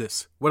he's done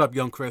this. What up,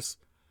 young Chris?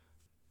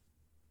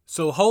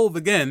 So Hove,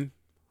 again,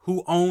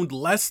 who owned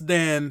less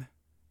than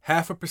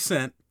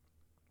 0.5%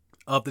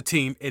 of the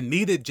team and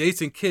needed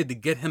Jason Kidd to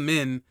get him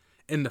in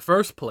the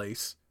first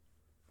place.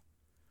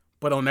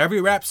 But on every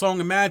rap song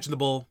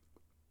imaginable,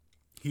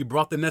 he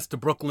brought the Nets to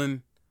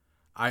Brooklyn.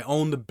 I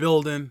own the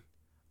building.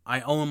 I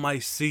own my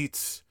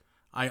seats.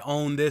 I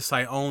own this.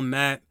 I own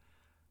that.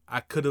 I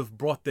could have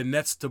brought the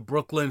Nets to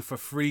Brooklyn for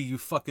free, you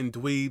fucking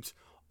dweebs.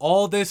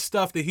 All this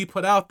stuff that he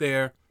put out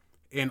there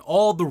and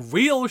all the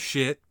real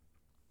shit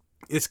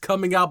is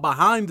coming out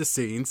behind the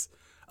scenes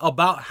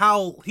about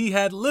how he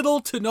had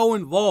little to no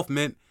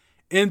involvement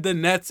in the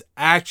Nets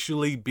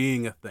actually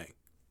being a thing.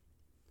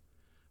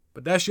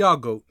 But that's y'all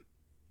GOAT,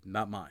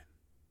 not mine.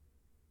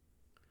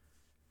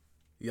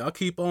 Y'all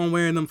keep on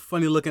wearing them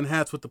funny looking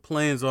hats with the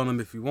planes on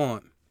them if you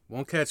want.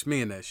 Won't catch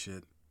me in that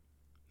shit.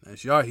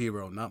 That's your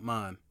hero, not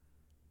mine.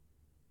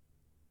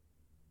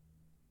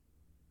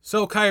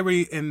 So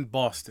Kyrie in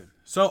Boston.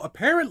 So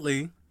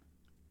apparently,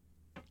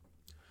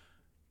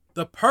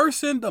 the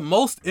person the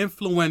most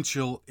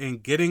influential in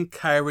getting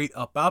Kyrie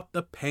up out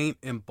the paint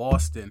in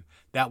Boston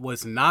that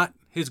was not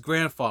his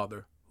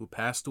grandfather who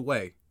passed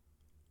away.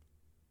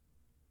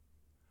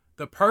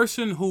 The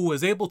person who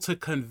was able to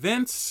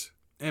convince,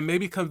 and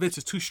maybe convince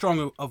is too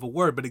strong of a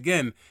word, but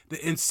again,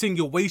 the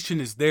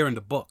insinuation is there in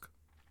the book.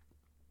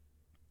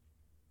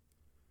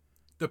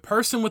 The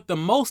person with the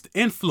most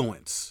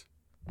influence,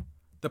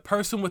 the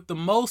person with the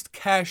most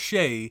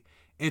cachet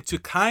into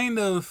kind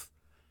of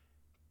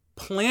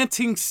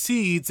planting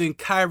seeds in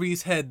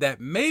Kyrie's head that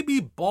maybe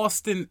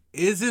Boston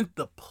isn't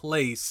the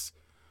place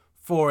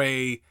for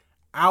a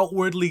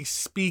outwardly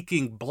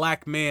speaking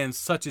black man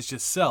such as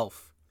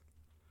yourself.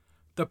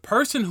 The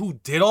person who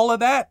did all of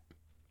that,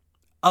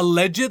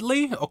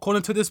 allegedly,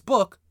 according to this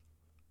book,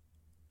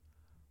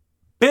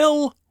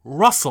 Bill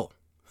Russell.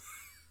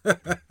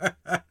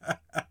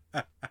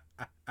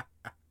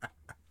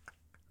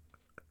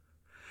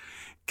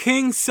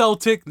 King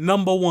Celtic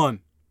 #1.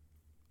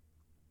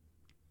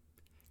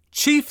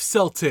 Chief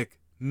Celtic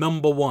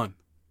 #1.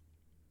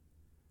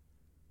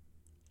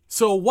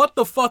 So what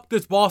the fuck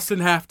does Boston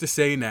have to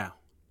say now?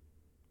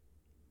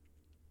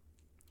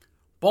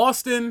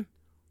 Boston,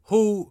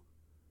 who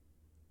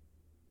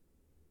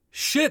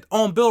shit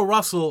on Bill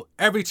Russell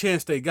every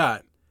chance they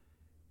got.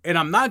 And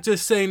I'm not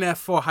just saying that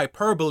for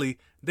hyperbole.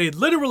 They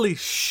literally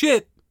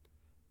shit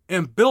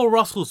in Bill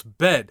Russell's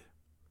bed.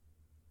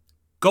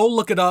 Go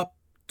look it up.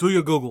 Do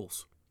your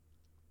Googles.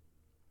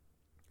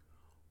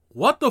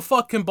 What the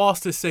fuck can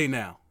Boston say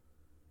now?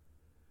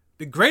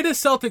 The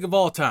greatest Celtic of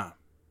all time.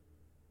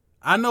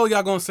 I know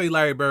y'all gonna say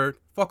Larry Bird.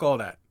 Fuck all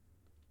that.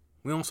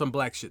 We on some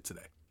black shit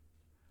today.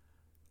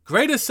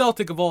 Greatest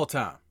Celtic of all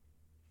time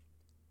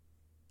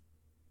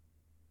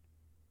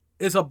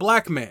is a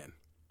black man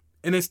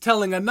and is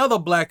telling another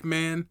black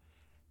man,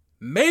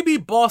 maybe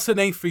Boston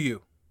ain't for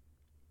you.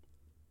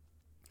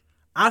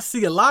 I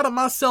see a lot of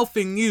myself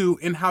in you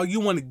and how you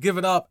want to give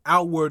it up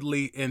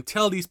outwardly and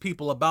tell these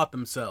people about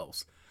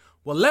themselves.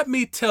 Well, let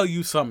me tell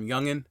you something,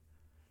 youngin'.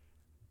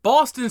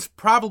 Boston's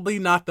probably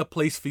not the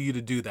place for you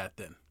to do that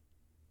then.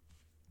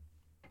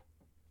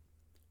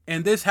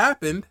 And this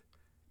happened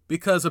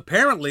because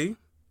apparently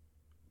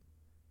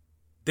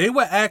they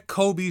were at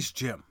Kobe's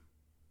gym.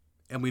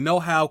 And we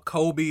know how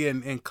Kobe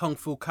and Kung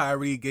Fu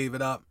Kyrie gave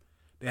it up.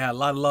 They had a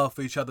lot of love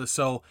for each other.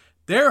 So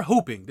they're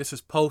hooping. This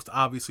is post,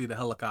 obviously, the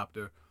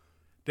helicopter.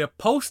 They're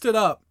posted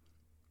up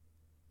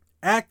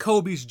at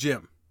Kobe's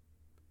gym.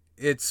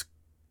 It's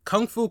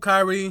Kung Fu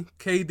Kyrie,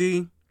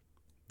 KD,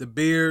 the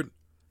Beard,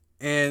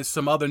 and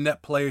some other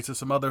net players and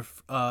some other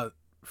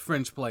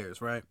fringe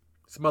players, right?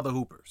 Some other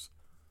hoopers.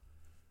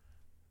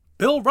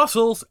 Bill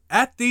Russell's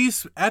at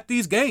these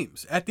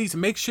games, at these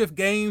makeshift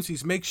games,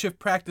 these makeshift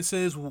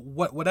practices,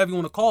 whatever you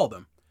want to call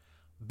them.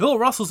 Bill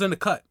Russell's in the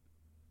cut.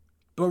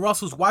 Bill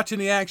Russell's watching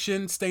the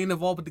action, staying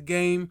involved with the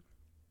game.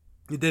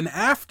 And then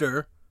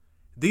after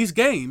these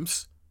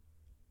games,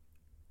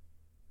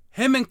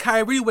 him and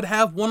Kyrie would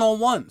have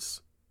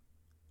one-on-ones.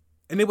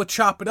 And they would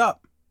chop it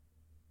up.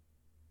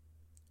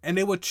 And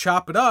they would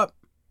chop it up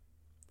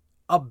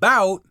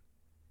about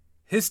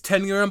his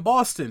tenure in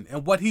Boston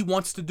and what he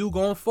wants to do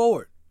going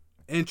forward.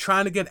 And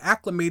trying to get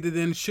acclimated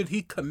in should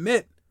he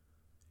commit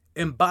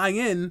and buy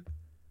in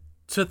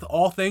to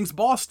all things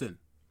Boston.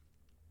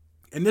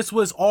 And this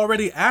was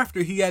already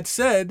after he had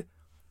said,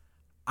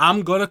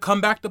 I'm going to come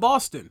back to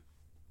Boston.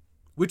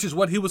 Which is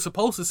what he was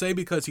supposed to say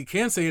because he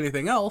can't say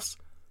anything else.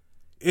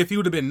 If he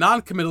would have been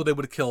non-committal, they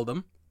would have killed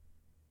him.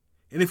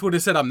 And if he would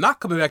have said, I'm not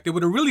coming back, they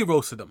would have really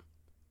roasted him.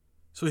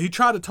 So he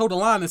tried to toe the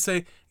line and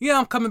say, yeah,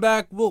 I'm coming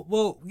back.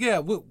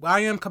 I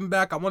am coming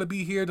back. I want to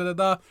be here,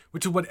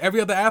 which is what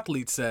every other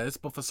athlete says.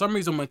 But for some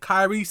reason, when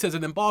Kyrie says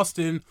it in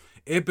Boston,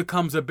 it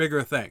becomes a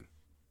bigger thing.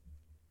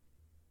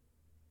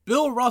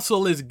 Bill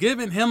Russell is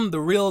giving him the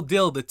real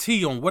deal, the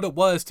tea on what it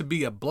was to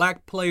be a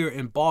black player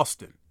in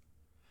Boston.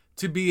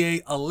 To be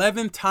a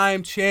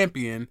 11-time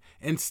champion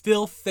and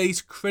still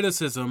face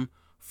criticism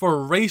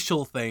for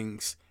racial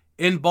things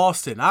in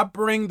Boston. I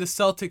bring the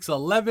Celtics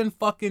 11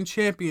 fucking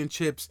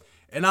championships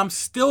and I'm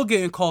still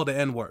getting called the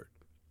N-word.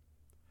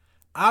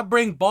 I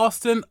bring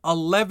Boston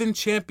 11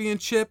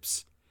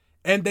 championships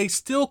and they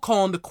still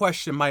call into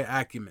question my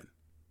acumen.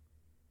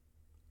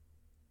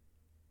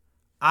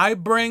 I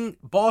bring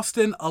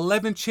Boston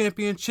 11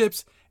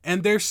 championships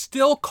and they're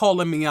still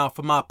calling me out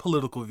for my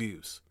political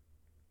views.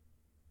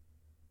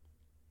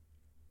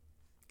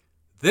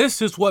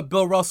 This is what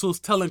Bill Russell's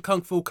telling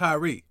Kung Fu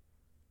Kyrie.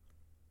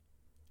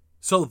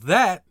 So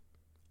that,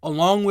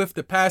 along with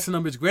the passing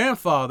of his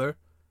grandfather,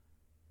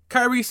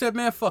 Kyrie said,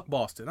 man, fuck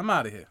Boston. I'm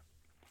out of here.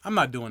 I'm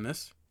not doing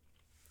this.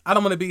 I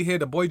don't want to be here.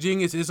 The boy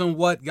genius isn't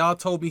what y'all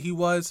told me he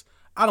was.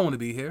 I don't want to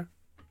be here.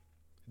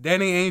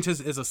 Danny Ainge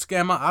is a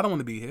scammer. I don't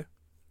want to be here.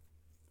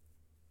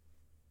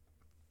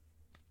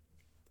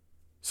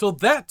 So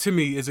that, to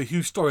me, is a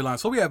huge storyline.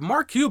 So we have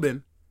Mark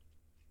Cuban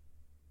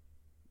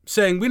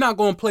saying, we're not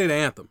going to play the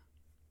anthem.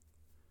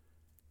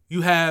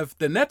 You have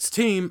the Nets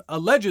team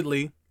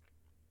allegedly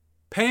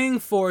paying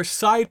for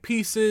side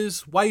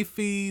pieces,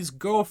 wifeys,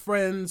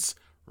 girlfriends,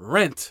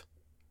 rent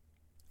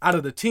out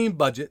of the team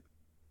budget.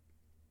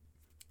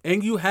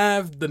 And you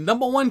have the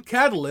number one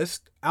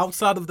catalyst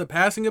outside of the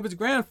passing of his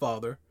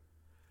grandfather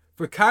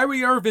for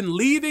Kyrie Irving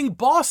leaving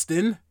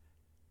Boston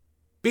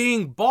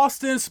being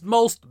Boston's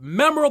most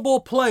memorable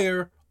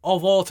player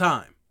of all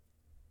time.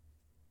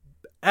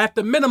 At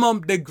the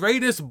minimum, the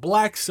greatest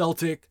black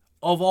Celtic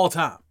of all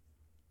time.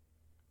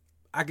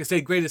 I can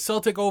say greatest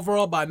Celtic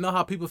overall, but I know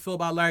how people feel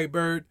about Larry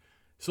Bird.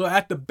 So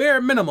at the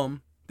bare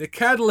minimum, the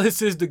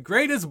catalyst is the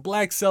greatest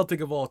black Celtic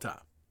of all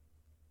time.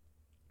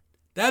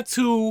 That's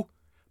who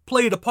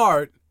played a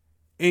part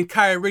in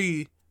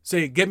Kyrie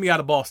saying, get me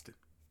out of Boston.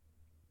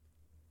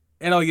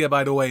 And oh yeah,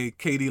 by the way,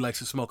 KD likes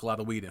to smoke a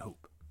lot of weed and hoop.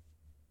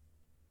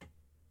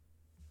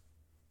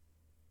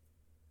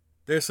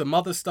 There's some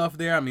other stuff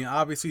there. I mean,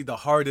 obviously the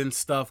Harden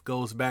stuff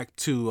goes back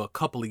to a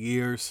couple of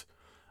years.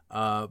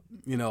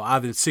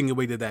 I've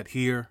insinuated that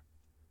here.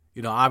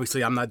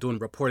 Obviously I'm not doing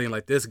reporting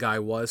like this guy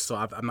was, so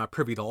I'm not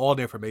privy to all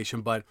the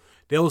information, but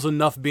there was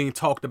enough being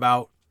talked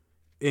about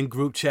in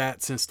group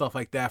chats and stuff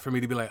like that for me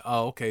to be like,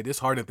 oh, okay, this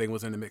Harden thing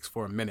was in the mix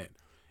for a minute.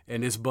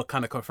 And this book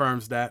kind of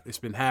confirms that. It's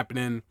been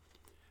happening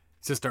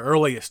since the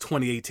earliest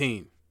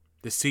 2018.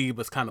 The seed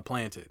was kind of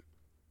planted.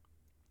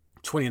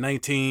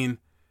 2019,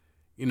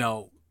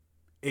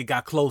 it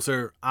got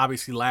closer.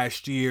 Obviously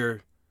last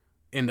year,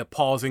 in the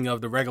pausing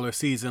of the regular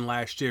season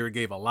last year, it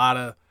gave a lot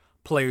of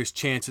players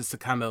chances to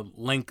kind of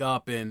link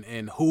up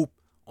and hoop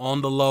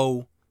on the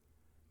low,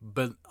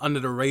 but under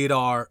the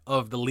radar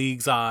of the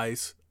league's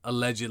eyes,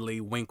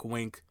 allegedly, wink,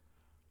 wink.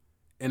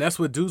 And that's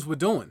what dudes were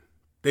doing.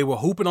 They were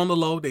hooping on the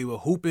low. They were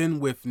hooping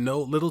with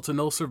little to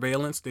no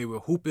surveillance. They were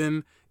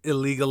hooping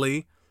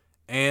illegally.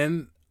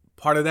 And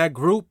part of that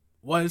group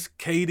was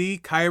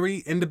KD,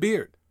 Kyrie, and the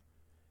Beard.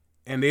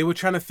 And they were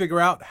trying to figure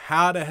out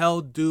how the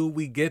hell do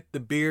we get the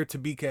Beard to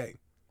BK?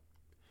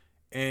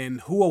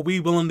 And who are we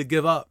willing to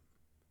give up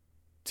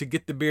to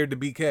get the Beard to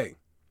BK?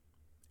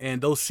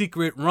 And those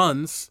secret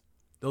runs,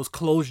 those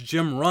closed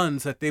gym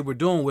runs that they were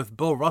doing with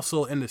Bill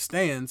Russell in the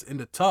stands, in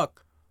the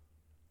tuck,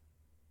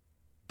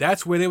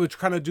 that's where they were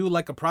trying to do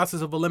like a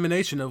process of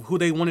elimination of who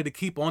they wanted to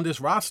keep on this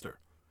roster.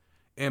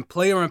 And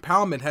player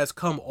empowerment has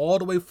come all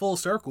the way full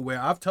circle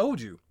where I've told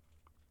you,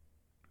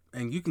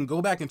 and you can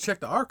go back and check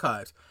the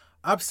archives,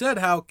 I've said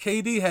how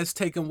KD has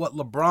taken what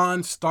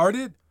LeBron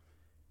started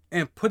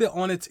and put it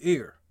on its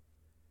ear.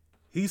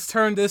 He's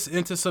turned this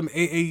into some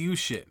AAU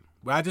shit,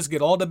 where I just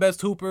get all the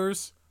best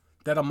hoopers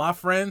that are my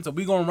friends, and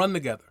we going to run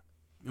together,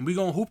 and we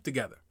going to hoop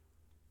together.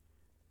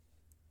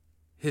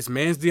 His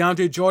man's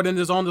DeAndre Jordan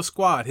is on the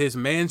squad. His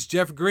man's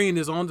Jeff Green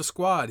is on the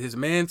squad. His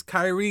man's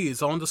Kyrie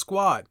is on the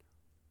squad.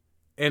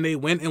 And they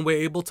went and were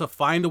able to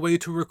find a way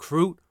to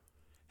recruit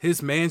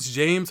his man's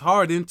James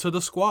Harden to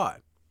the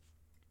squad.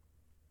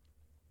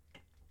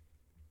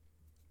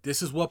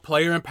 This is what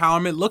player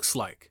empowerment looks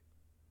like.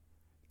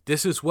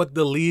 This is what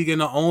the league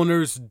and the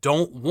owners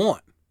don't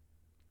want.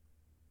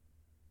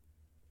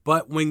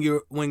 But when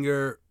you're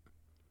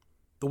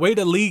the way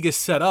the league is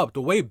set up,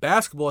 the way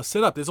basketball is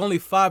set up, there's only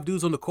 5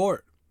 dudes on the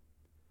court.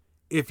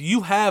 If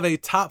you have a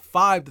top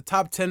 5, the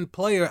top 10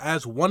 player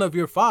as one of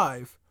your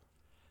 5,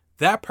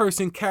 that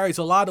person carries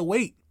a lot of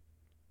weight.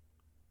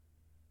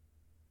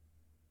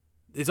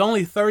 It's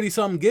only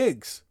 30-something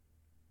gigs.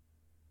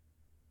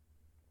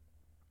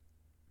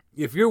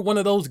 If you're one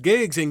of those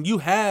gigs and you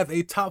have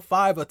a top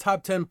 5, a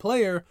top 10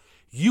 player,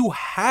 you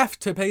have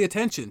to pay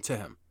attention to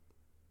him.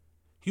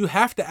 You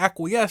have to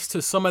acquiesce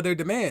to some of their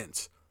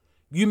demands.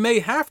 You may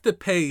have to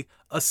pay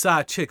a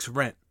side chick's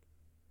rent.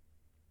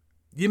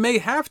 You may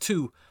have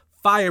to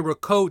fire a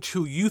coach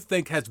who you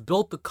think has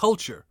built the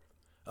culture,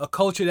 a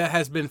culture that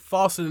has been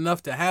fostered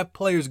enough to have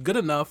players good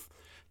enough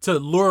to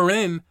lure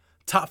in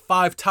top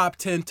 5, top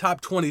 10,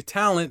 top 20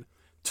 talent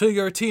to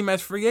your team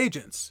as free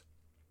agents.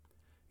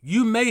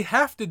 You may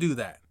have to do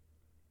that.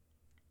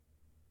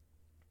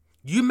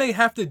 You may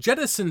have to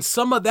jettison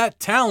some of that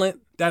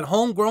talent, that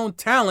homegrown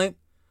talent,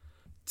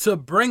 to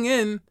bring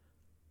in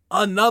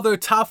another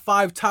top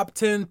 5, top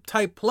 10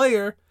 type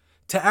player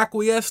to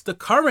acquiesce the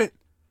current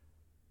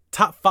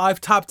top 5,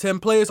 top 10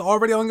 players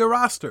already on your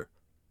roster.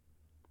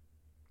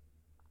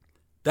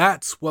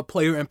 That's what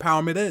player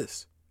empowerment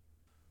is.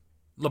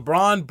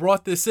 LeBron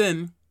brought this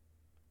in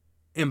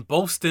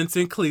both stints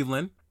in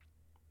Cleveland.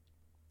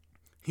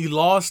 He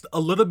lost a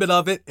little bit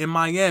of it in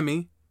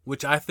Miami,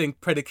 which I think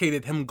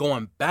predicated him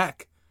going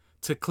back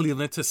to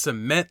Cleveland to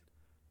cement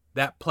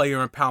that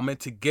player empowerment,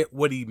 to get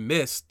what he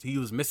missed. He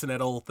was missing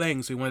that old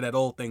thing, so he wanted that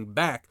old thing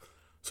back.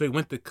 So he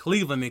went to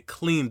Cleveland and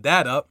cleaned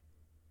that up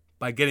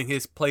by getting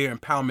his player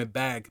empowerment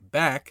bag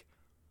back.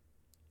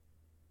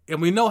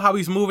 And we know how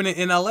he's moving it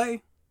in LA.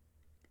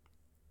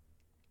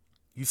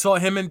 You saw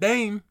him and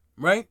Dame,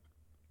 right?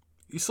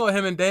 You saw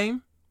him and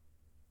Dame.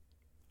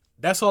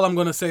 That's all I'm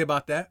going to say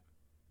about that.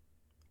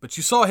 But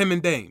you saw him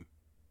and Dame.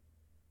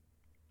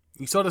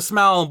 You saw the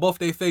smile on both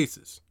their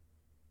faces.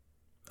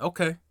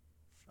 Okay.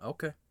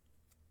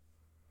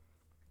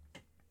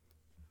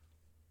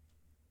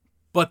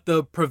 But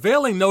the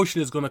prevailing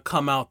notion is going to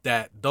come out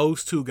that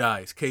those two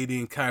guys, KD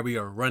and Kyrie,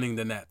 are running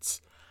the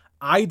Nets.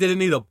 I didn't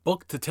need a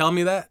book to tell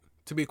me that,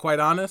 to be quite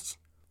honest.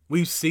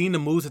 We've seen the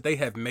moves that they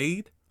have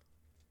made.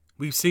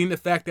 We've seen the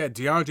fact that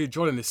DeAndre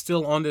Jordan is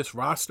still on this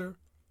roster.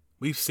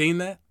 We've seen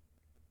that.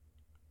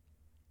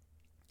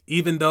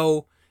 Even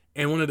though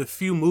in one of the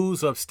few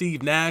moves of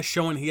Steve Nash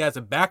showing he has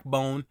a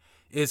backbone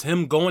is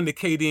him going to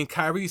KD and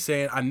Kyrie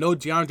saying, I know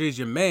DeAndre's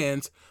your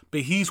mans,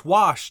 but he's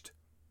washed.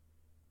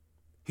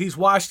 He's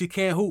washed, he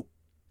can't hoop.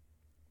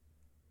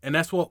 And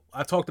that's what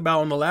I talked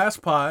about on the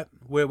last pod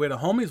where the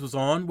homies was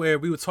on, where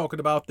we were talking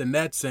about the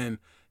Nets and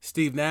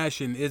Steve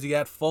Nash and is he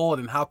at fault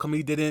and how come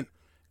he didn't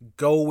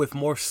go with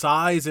more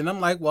size. And I'm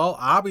like, well,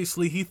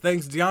 obviously he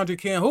thinks DeAndre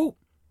can't hoop.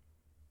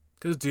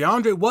 Because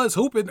DeAndre was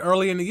hooping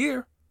early in the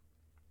year.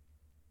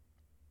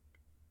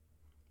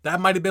 That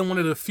might have been one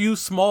of the few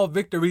small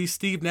victories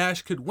Steve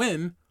Nash could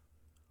win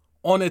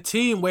on a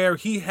team where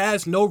he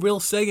has no real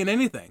say in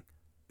anything.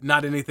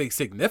 Not anything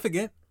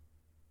significant.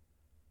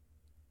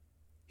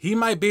 He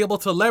might be able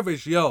to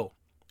leverage, I'm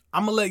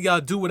going to let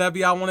y'all do whatever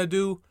y'all want to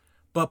do,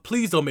 but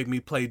please don't make me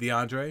play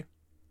DeAndre.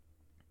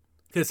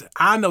 Because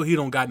I know he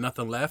don't got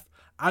nothing left.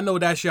 I know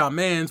that's y'all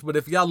mans, but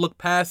if y'all look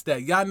past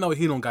that, y'all know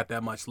he don't got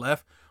that much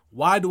left.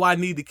 Why do I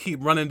need to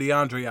keep running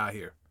DeAndre out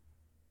here?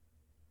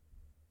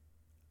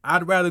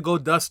 I'd rather go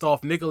dust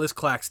off Nicholas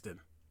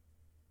Claxton.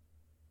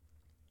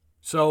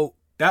 So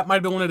that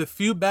might be one of the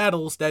few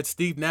battles that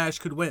Steve Nash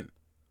could win.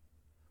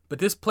 But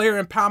this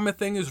player empowerment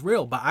thing is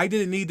real. But I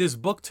didn't need this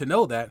book to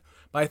know that.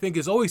 But I think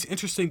it's always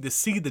interesting to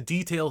see the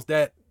details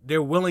that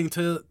they're willing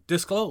to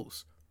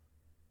disclose.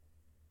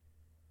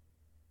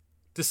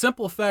 The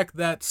simple fact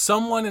that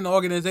someone in the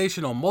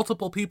organization or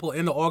multiple people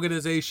in the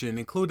organization,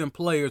 including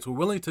players, were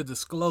willing to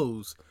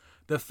disclose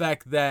the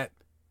fact that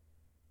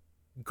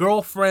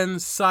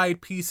girlfriends,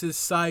 side pieces,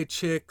 side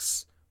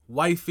chicks,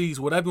 wifeys,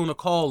 whatever you want to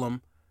call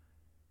them,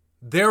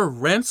 their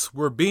rents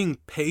were being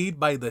paid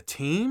by the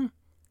team.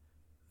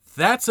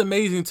 That's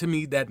amazing to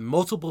me that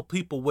multiple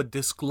people would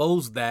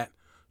disclose that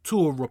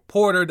to a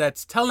reporter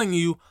that's telling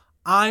you,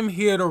 I'm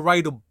here to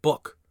write a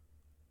book.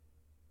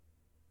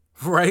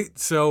 Right?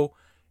 So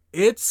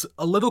it's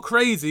a little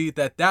crazy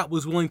that that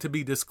was willing to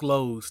be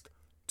disclosed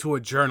to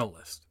a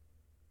journalist.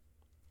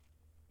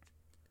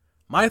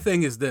 My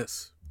thing is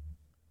this.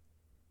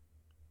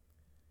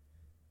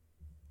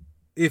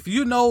 If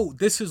you know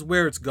this is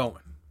where it's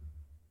going,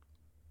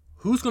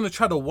 who's going to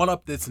try to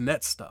one-up this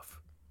net stuff?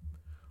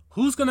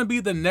 Who's going to be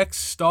the next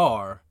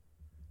star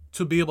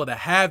to be able to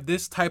have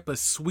this type of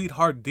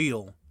sweetheart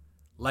deal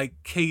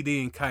like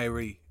KD and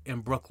Kyrie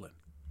in Brooklyn?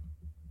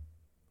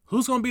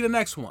 Who's going to be the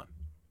next one?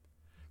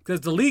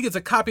 Because the league is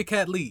a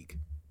copycat league.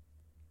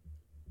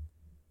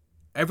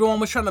 Everyone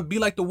was trying to be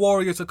like the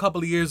Warriors a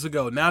couple of years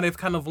ago. Now they've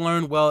kind of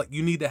learned, well,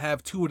 you need to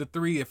have 2 of the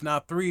 3, if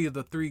not 3 of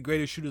the 3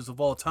 greatest shooters of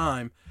all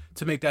time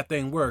to make that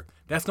thing work.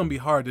 That's going to be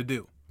hard to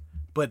do.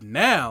 But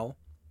now,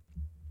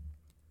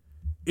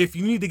 if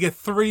you need to get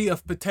 3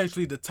 of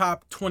potentially the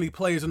top 20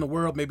 players in the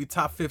world, maybe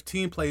top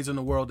 15 players in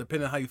the world,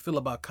 depending on how you feel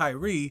about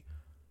Kyrie,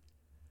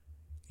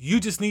 you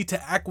just need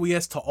to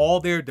acquiesce to all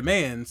their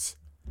demands.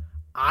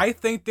 I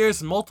think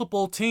there's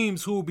multiple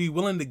teams who will be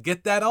willing to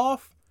get that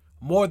off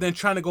more than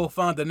trying to go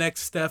find the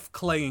next Steph,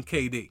 Clay, and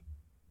KD.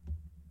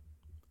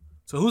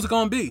 So who's it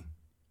going to be?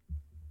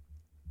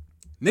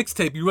 Knicks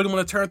tape, you really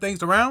want to turn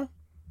things around?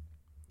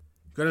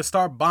 You got to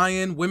start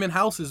buying women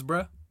houses,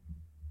 bruh.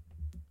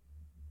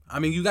 I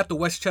mean, you got the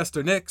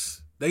Westchester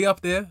Knicks. They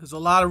up there. There's a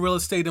lot of real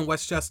estate in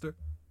Westchester.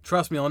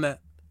 Trust me on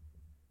that.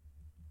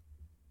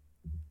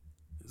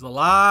 There's a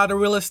lot of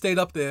real estate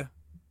up there.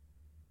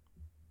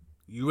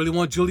 You really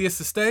want Julius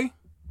to stay?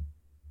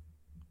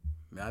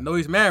 I know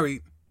he's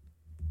married.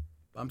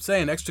 But I'm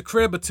saying extra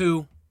crib or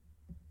 2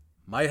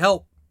 might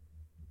help.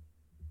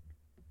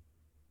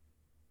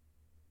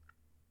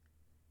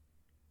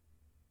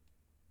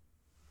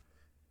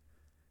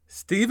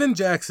 Steven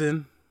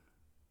Jackson,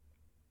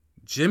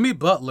 Jimmy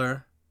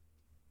Butler,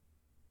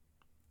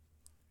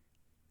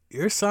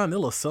 Ersan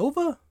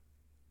Ilyasova?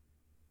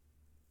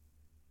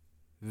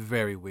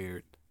 Very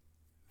weird.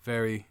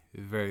 Very,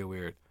 very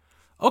weird.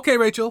 Okay,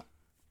 Rachel.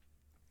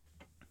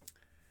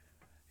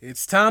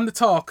 It's time to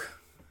talk.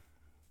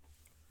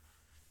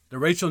 The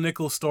Rachel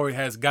Nichols story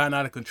has gotten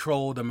out of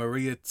control. The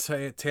Maria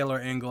Taylor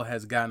angle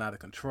has gotten out of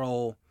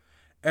control.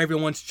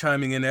 Everyone's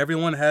chiming in.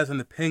 Everyone has an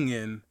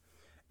opinion.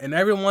 And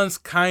everyone's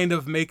kind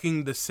of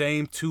making the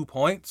same 2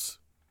 points.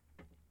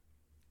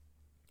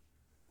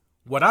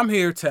 What I'm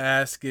here to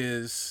ask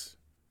is,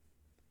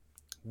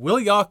 will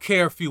y'all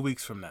care a few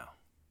weeks from now?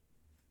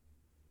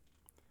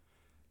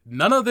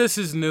 None of this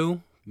is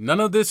new. None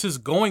of this is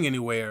going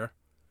anywhere.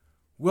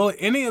 Will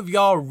any of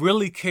y'all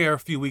really care a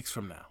few weeks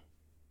from now?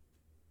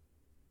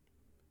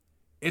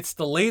 It's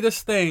the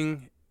latest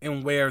thing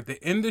in where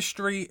the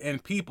industry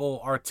and people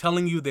are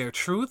telling you their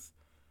truth.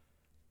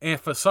 And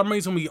for some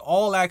reason, we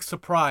all act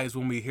surprised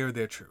when we hear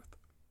their truth.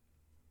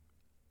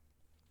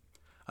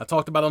 I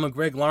talked about on the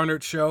Greg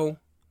Larnert show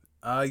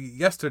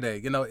yesterday.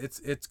 You know,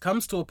 it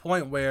comes to a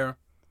point where,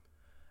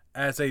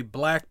 as a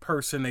black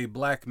person, a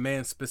black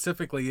man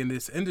specifically in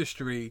this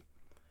industry,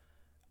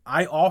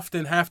 I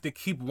often have to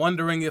keep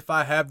wondering if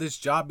I have this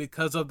job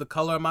because of the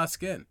color of my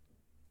skin.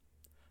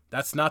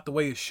 That's not the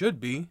way it should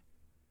be.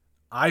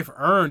 I've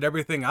earned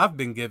everything I've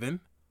been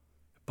given,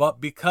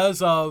 but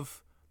because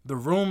of the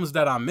rooms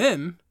that I'm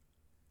in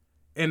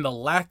and the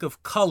lack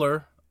of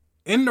color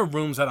in the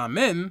rooms that I'm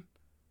in,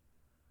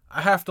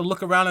 I have to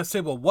look around and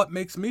say, well, what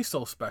makes me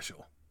so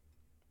special?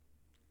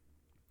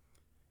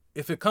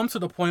 If it comes to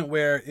the point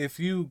where if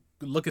you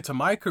look into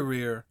my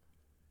career,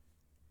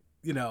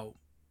 you know,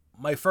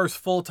 my first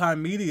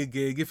full-time media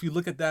gig, if you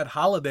look at that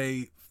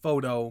holiday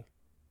photo,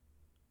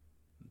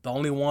 the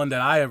only one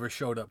that I ever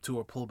showed up to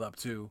or pulled up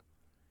to,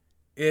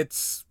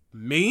 it's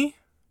me,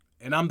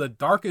 and I'm the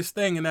darkest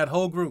thing in that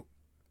whole group.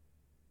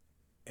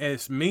 And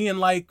it's me and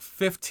like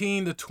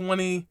 15 to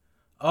 20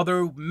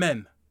 other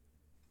men.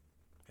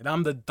 And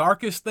I'm the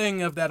darkest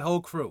thing of that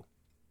whole crew.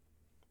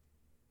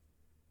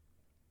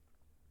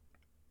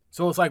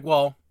 So it's like,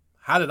 well,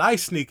 how did I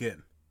sneak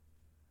in?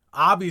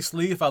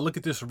 Obviously, if I look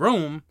at this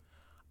room,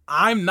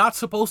 I'm not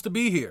supposed to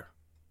be here.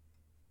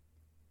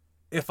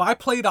 If I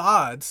play the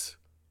odds,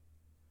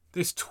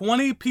 there's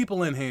 20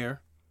 people in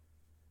here.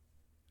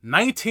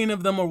 19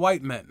 of them are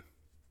white men.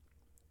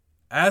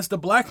 As the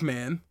black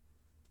man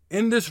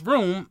in this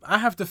room, I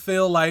have to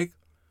feel like,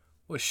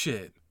 well,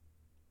 shit.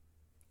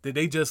 Did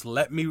they just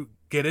let me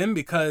get in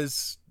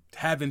because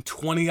having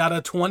 20 out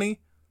of 20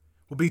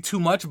 would be too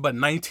much, but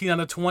 19 out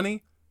of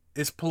 20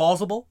 is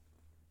plausible?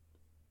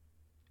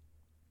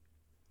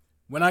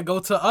 When I go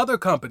to other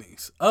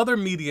companies, other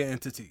media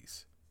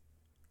entities,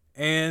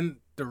 and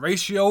the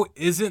ratio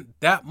isn't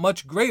that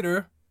much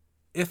greater,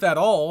 if at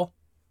all,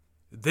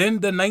 than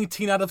the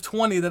 19 out of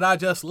 20 that I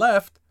just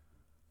left,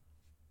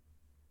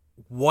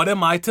 what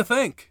am I to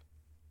think?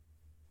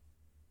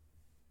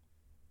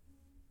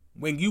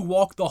 When you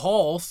walk the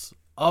halls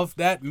of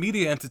that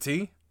media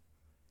entity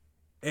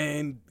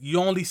and you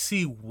only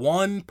see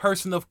one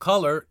person of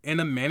color in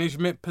a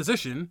management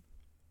position,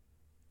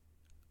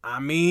 I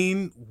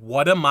mean,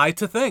 what am I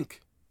to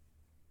think?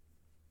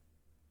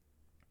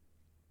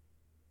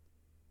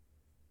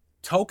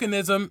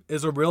 Tokenism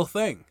is a real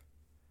thing.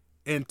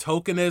 And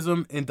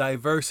tokenism and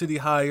diversity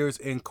hires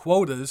and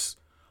quotas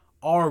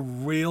are a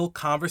real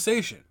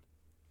conversation.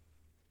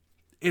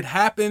 It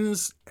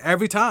happens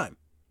every time.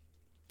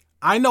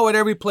 I know at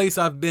every place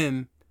I've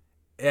been,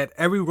 at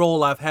every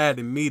role I've had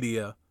in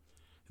media,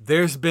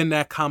 there's been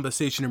that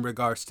conversation in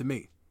regards to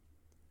me.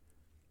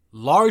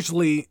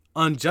 Largely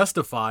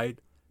unjustified,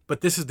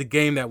 but this is the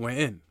game that we're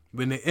in.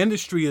 When the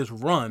industry is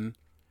run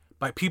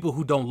by people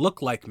who don't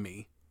look like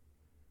me,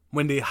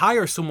 when they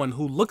hire someone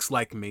who looks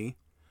like me,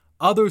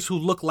 others who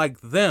look like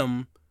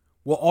them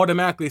will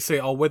automatically say,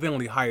 oh, well, they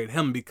only hired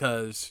him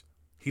because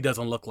he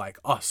doesn't look like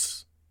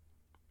us.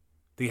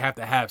 They have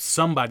to have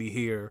somebody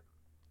here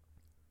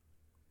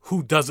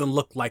who doesn't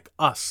look like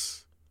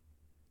us.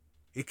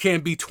 It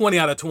can't be 20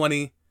 out of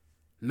 20,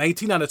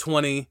 19 out of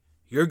 20,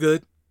 you're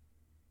good.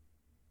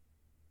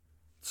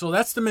 So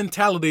that's the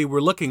mentality we're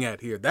looking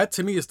at here. That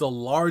to me is the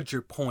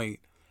larger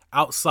point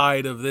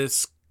outside of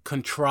this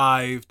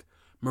contrived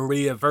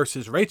Maria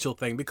versus Rachel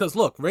thing. Because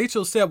look,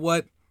 Rachel said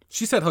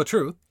she said her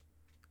truth.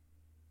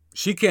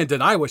 She can't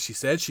deny what she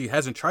said. She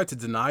hasn't tried to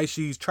deny.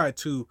 She's tried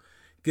to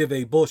give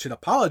a bullshit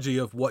apology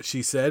of what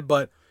she said,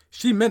 but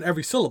she meant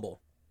every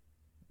syllable.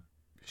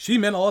 She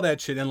meant all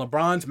that shit. And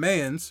LeBron's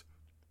mans,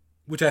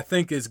 which I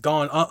think is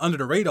gone under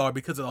the radar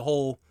because of the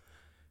whole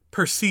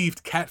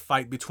perceived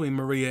catfight between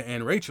Maria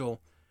and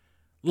Rachel,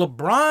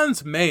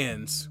 LeBron's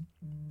mans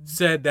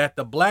said that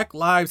the Black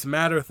Lives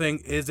Matter thing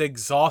is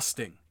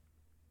exhausting.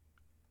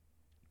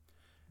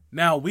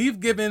 Now, we've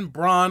given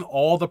Bron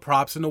all the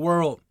props in the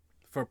world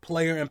for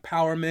player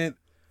empowerment,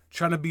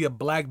 trying to be a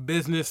black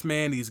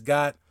businessman. He's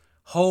got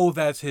Hove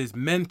as his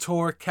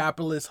mentor,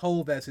 capitalist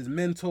Hove as his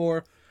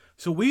mentor.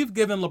 So we've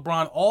given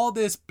LeBron all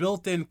this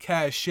built-in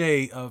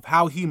cachet of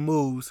how he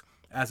moves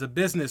as a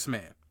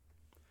businessman.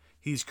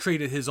 He's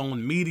created his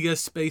own media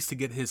space to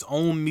get his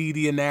own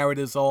media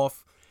narratives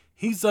off.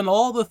 He's done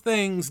all the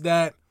things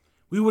that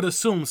we would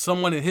assume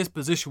someone in his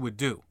position would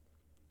do.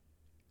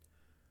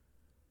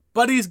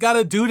 But he's got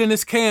a dude in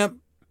his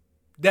camp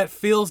that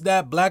feels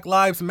that Black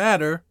Lives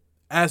Matter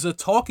as a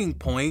talking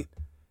point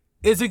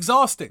is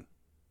exhausting.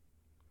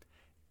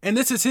 And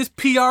this is his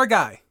PR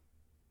guy.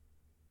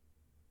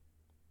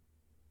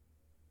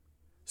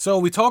 So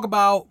we talk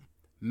about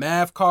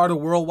Mav Carter,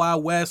 World Wide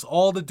West,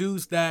 all the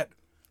dudes that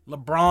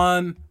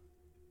LeBron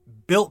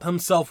built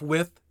himself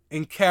with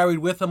and carried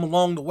with him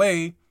along the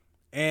way.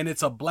 And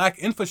it's a black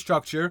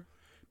infrastructure.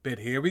 But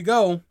here we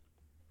go,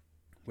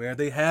 where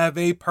they have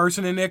a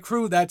person in their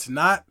crew that's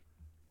not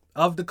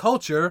of the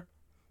culture,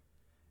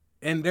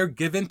 and they're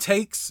giving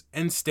takes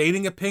and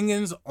stating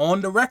opinions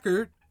on the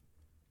record,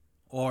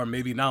 or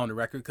maybe not on the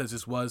record because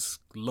this was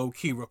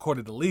low-key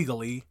recorded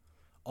illegally.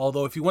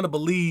 Although if you want to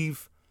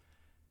believe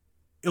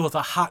it was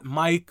a hot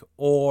mic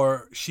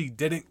or she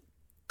didn't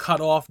cut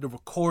off the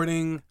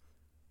recording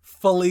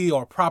fully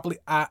or properly,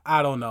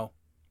 I don't know.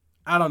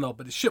 I don't know,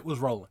 but the shit was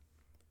rolling.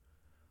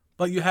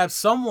 But you have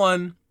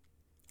someone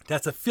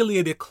that's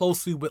affiliated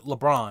closely with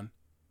LeBron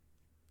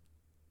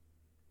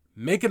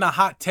making a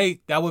hot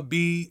take that would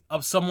be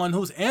of someone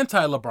who's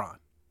anti-LeBron.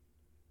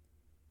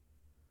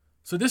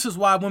 So this is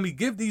why when we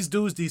give these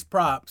dudes these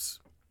props,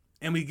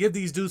 and we give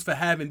these dudes for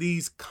having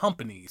these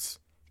companies,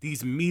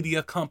 these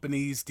media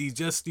companies,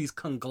 these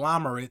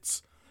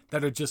conglomerates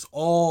that are just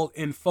all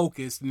in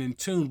focus and in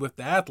tune with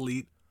the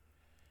athlete,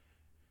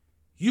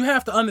 you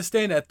have to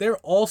understand that they're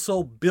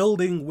also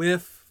building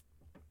with,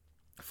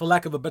 for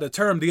lack of a better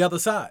term, the other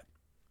side.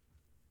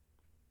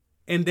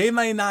 And they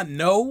may not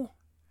know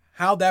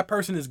how that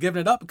person is giving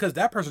it up because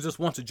that person just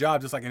wants a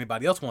job just like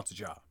anybody else wants a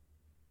job.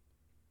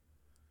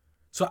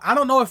 So I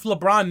don't know if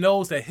LeBron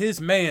knows that his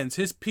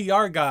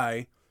PR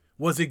guy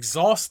was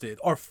exhausted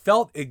or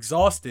felt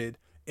exhausted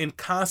in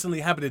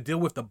constantly having to deal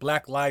with the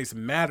Black Lives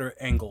Matter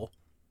angle.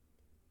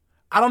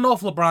 I don't know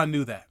if LeBron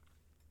knew that.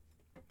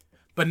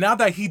 But now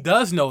that he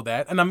does know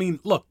that, and I mean,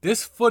 look,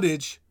 this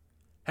footage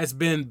has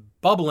been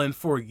bubbling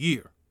for a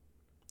year,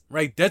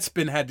 right?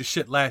 Deadspin had the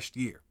shit last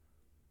year.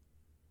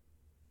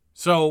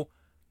 So,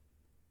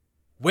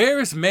 where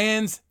is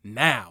Mans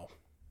now?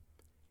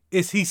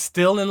 Is he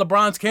still in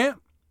LeBron's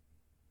camp?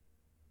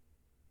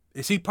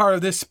 Is he part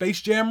of this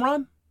Space Jam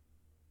run?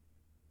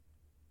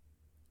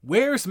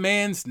 Where's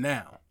Mans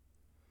now?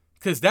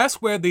 Because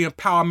that's where the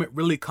empowerment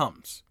really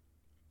comes.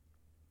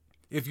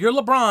 If you're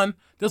LeBron,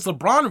 does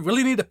LeBron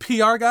really need a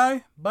PR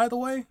guy, by the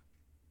way?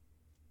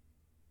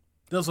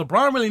 Does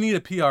LeBron really need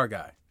a PR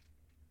guy?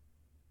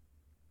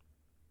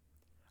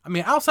 I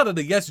mean, outside of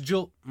the yes,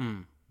 Jill...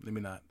 let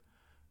me not.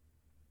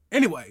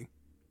 Anyway,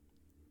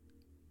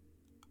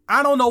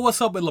 I don't know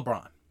what's up with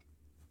LeBron.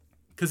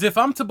 Because if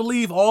I'm to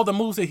believe all the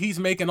moves that he's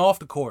making off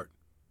the court,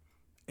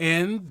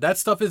 and that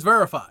stuff is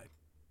verified,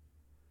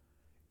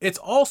 it's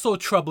also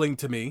troubling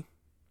to me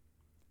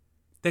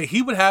that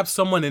he would have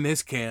someone in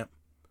his camp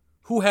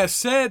who has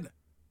said,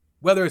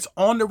 whether it's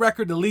on the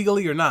record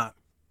illegally or not,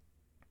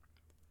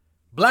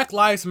 Black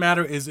Lives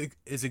Matter is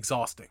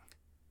exhausting.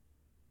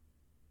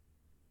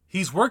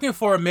 He's working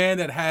for a man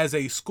that has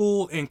a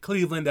school in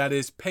Cleveland that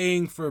is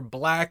paying for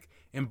black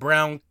and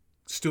brown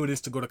students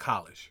to go to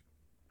college.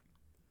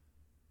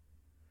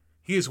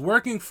 He is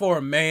working for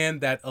a man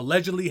that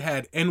allegedly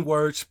had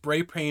N-words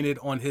spray painted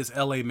on his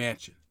LA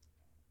mansion.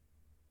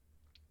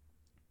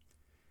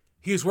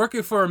 He is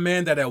working for a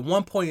man that at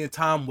one point in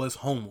time was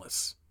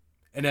homeless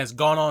and has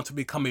gone on to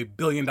become a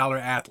billion-dollar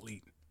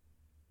athlete.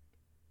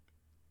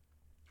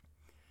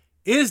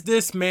 Is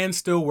this man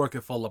still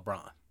working for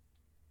LeBron?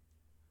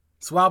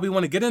 So while we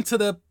want to get into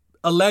the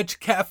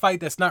alleged catfight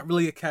that's not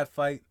really a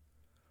catfight,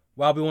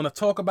 while we want to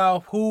talk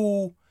about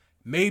who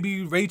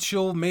maybe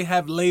Rachel may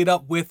have laid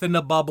up with in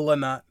the bubble or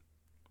not,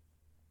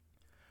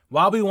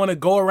 while we want to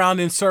go around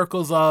in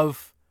circles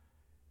of,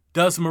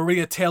 does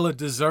Maria Taylor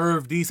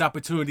deserve these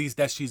opportunities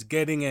that she's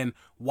getting, and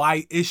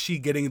why is she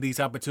getting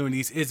these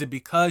opportunities? Is it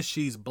because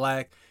she's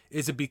black?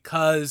 Is it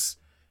because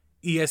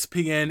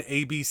ESPN,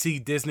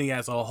 ABC, Disney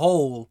as a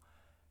whole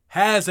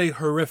has a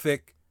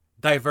horrific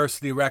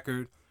diversity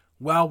record?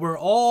 While we're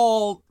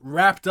all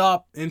wrapped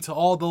up into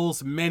all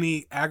those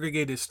many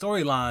aggregated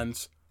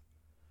storylines,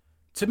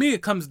 to me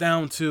it comes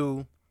down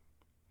to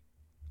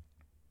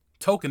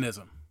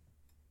tokenism.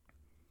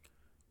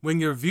 When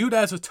you're viewed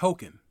as a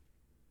token,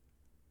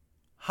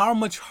 how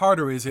much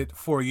harder is it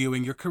for you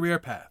in your career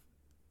path?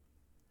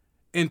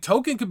 And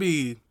token could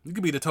be, you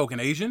could be the token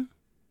Asian,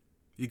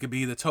 you could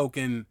be the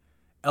token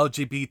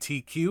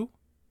LGBTQ,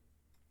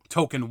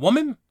 token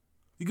woman,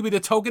 you could be the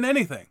token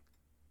anything.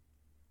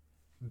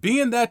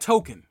 Being that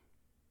token,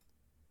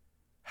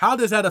 how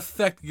does that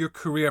affect your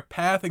career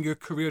path and your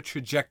career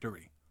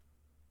trajectory?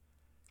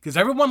 Because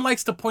everyone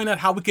likes to point out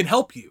how we can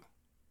help you.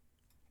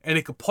 And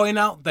it could point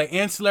out the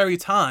ancillary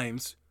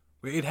times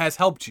where it has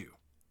helped you.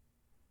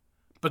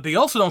 But they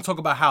also don't talk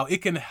about how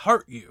it can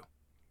hurt you.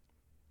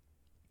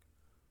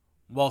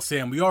 Well,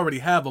 Sam, we already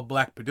have a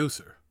black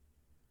producer.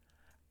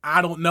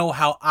 I don't know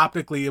how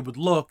optically it would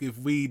look if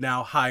we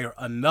now hire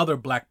another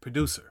black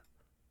producer.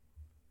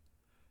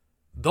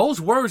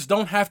 those words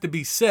don't have to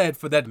be said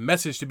for that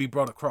message to be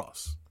brought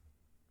across.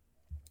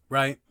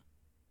 Right?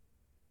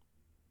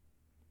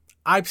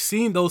 I've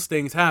seen those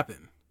things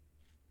happen.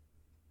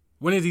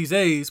 One of these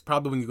days,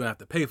 probably when you're going to have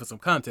to pay for some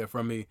content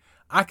from me,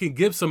 I can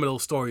give some of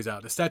those stories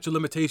out. The statute of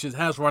limitations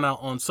has run out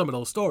on some of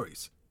those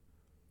stories.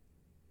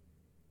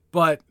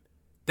 But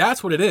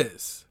that's what it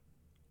is.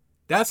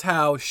 That's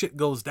how shit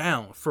goes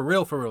down. For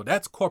real, for real.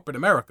 That's corporate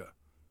America.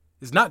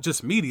 It's not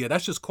just media.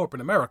 That's just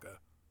corporate America.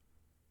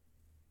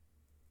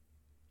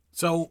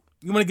 So,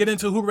 you want to get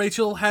into who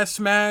Rachel has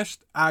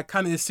smashed? I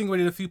kind of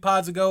insinuated a few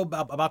pods ago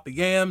about the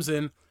yams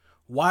and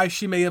why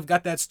she may have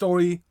got that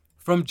story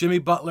from Jimmy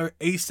Butler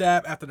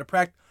ASAP after the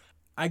practice.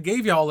 I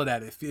gave you all of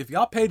that. If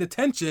y'all paid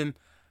attention,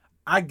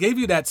 I gave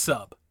you that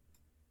sub.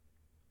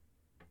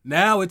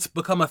 Now it's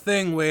become a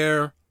thing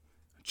where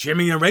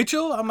Jimmy and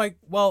Rachel? I'm like,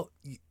 well,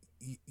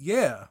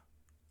 yeah.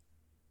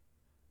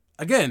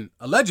 Again,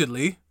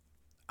 allegedly,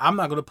 I'm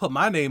not going to put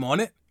my name on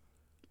it,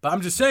 but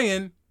I'm just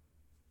saying,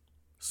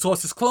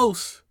 sources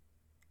close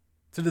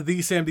to the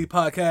DCMD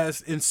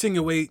podcast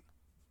insinuate,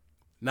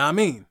 nah, I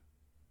mean.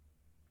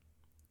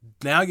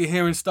 Now you're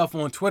hearing stuff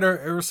on Twitter,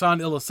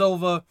 Ersan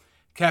Ilyasova,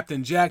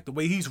 Captain Jack, the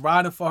way he's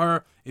riding for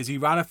her. Is he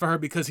riding for her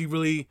because he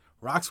really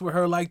rocks with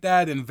her like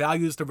that and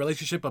values the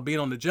relationship of being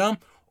on the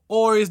jump?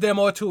 Or is there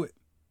more to it?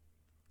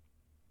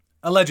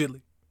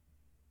 Allegedly.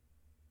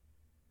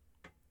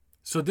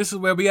 So this is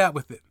where we at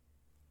with it.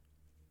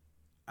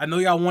 I know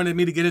y'all wanted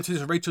me to get into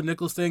this Rachel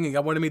Nichols thing and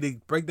y'all wanted me to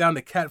break down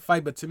the cat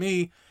fight, but to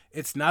me,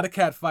 it's not a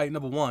cat fight,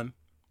 number one.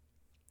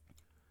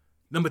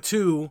 Number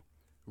two,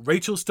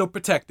 Rachel's still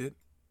protected.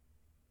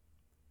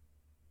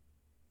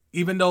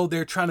 Even though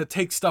they're trying to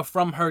take stuff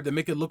from her to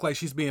make it look like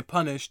she's being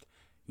punished,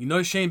 you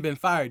know she ain't been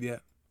fired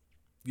yet.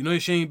 You know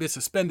she ain't been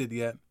suspended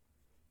yet.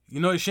 You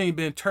know she ain't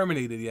been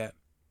terminated yet.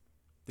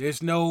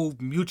 There's no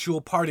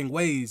mutual parting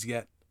ways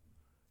yet.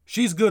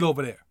 She's good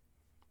over there.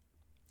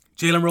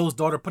 Jalen Rose's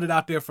daughter put it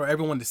out there for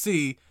everyone to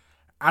see.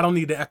 I don't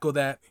need to echo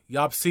that.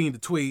 Y'all have seen the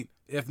tweet.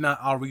 If not,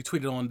 I'll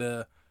retweet it on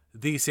the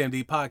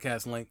DCMD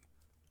podcast link,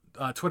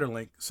 Twitter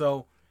link.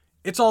 So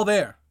it's all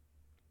there.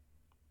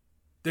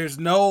 There's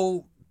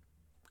no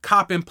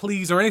cop and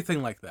pleas or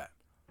anything like that.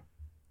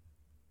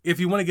 If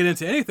you want to get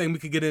into anything, we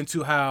could get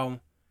into how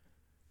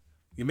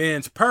your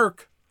man's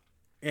Perk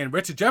and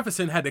Richard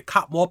Jefferson had to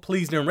cop more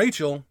pleas than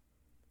Rachel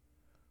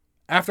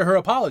after her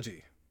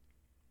apology.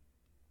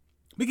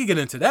 We could get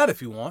into that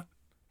if you want.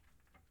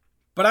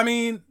 But I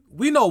mean,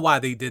 we know why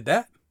they did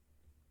that.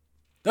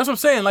 That's what I'm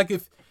saying. Like,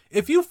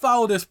 if you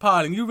follow this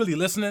pod and you're really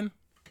listening,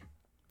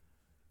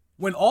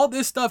 when all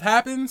this stuff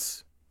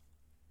happens,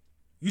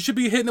 you should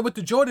be hitting it with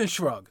the Jordan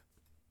shrug.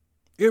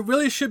 It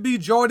really should be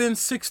Jordan's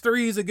 6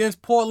 threes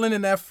against Portland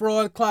and that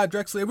fraud, Clyde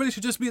Drexler. It really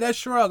should just be that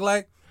shrug.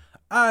 Like,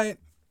 all right.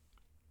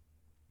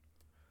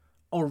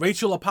 Oh,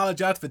 Rachel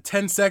apologized for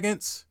 10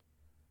 seconds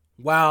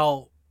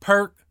while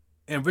Perk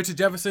and Richard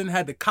Jefferson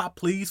had to cop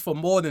pleas for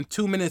more than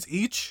 2 minutes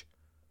each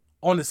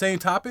on the same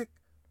topic.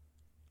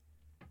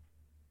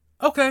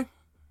 Okay.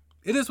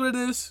 It is what it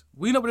is.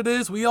 We know what it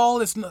is.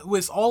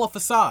 It's all a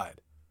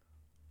facade.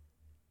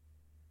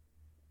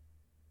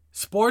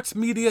 Sports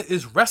media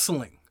is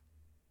wrestling.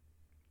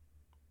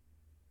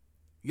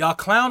 Y'all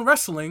clown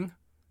wrestling,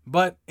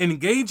 but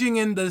engaging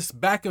in this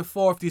back and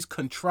forth, these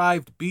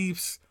contrived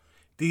beefs,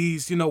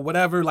 these,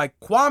 whatever. Like,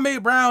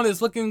 Kwame Brown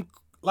is looking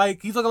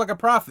like a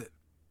prophet.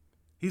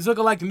 He's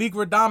looking like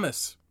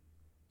Negrodamus.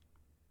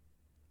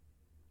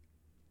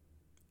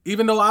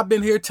 Even though I've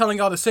been here telling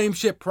y'all the same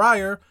shit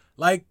prior,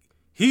 like,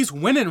 he's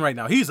winning right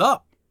now. He's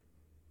up.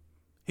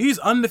 He's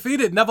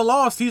undefeated, never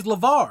lost. He's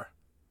LeVar.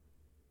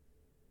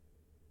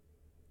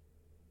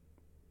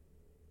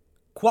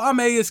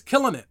 Kwame is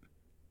killing it.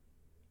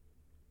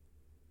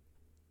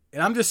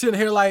 And I'm just sitting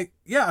here like,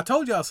 yeah, I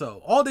told y'all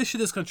so. All this shit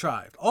is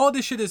contrived. All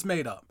this shit is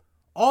made up.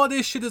 All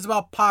this shit is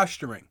about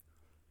posturing.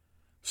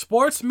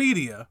 Sports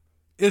media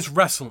is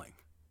wrestling.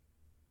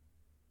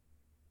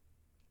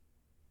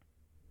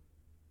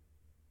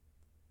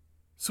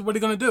 So what are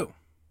you going to do?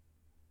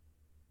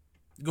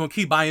 You're going to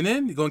keep buying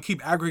in? You're going to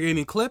keep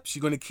aggregating clips?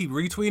 You're going to keep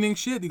retweeting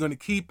shit? You're going to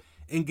keep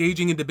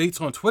engaging in debates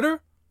on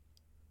Twitter?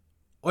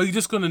 Or are you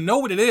just going to know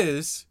what it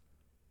is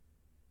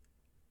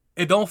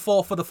and don't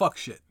fall for the fuck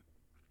shit?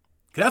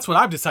 Because that's what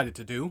I've decided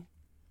to do.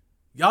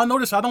 Y'all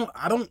notice I don't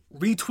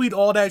retweet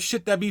all that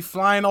shit that be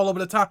flying all over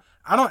the top.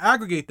 I don't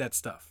aggregate that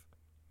stuff.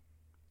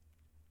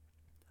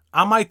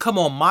 I might come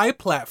on my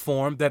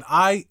platform that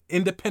I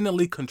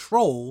independently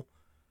control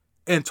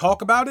and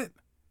talk about it.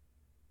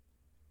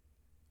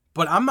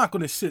 But I'm not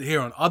going to sit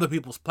here on other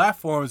people's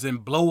platforms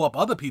and blow up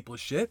other people's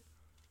shit.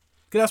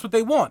 Because that's what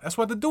they want. That's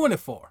what they're doing it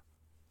for.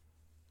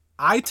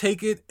 I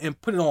take it and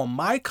put it on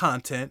my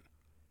content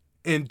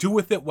and do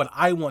with it what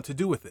I want to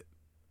do with it.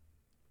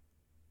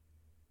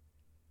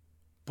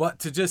 But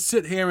to just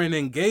sit here and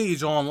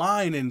engage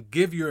online and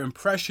give your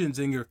impressions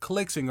and your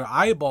clicks and your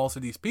eyeballs to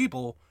these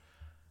people,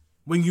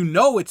 when you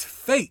know it's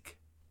fake,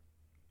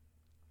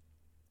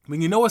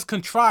 when you know it's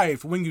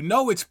contrived, when you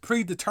know it's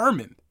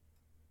predetermined,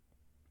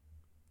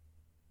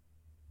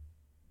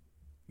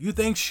 You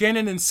think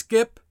Shannon and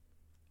Skip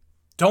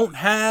don't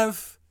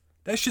have...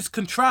 That's just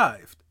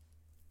contrived.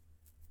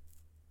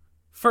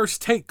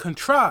 First Take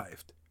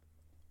contrived.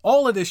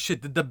 All of this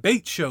shit, the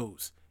debate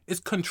shows, is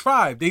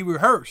contrived. They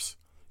rehearse.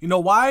 You know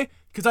why?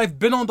 Because I've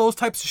been on those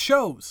types of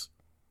shows.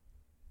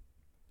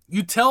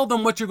 You tell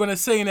them what you're going to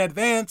say in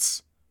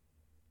advance,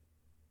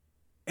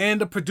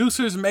 and the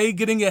producers may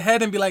get in your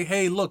head and be like,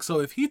 hey, look, so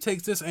if he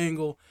takes this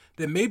angle,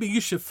 then maybe you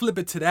should flip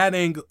it to that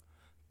angle.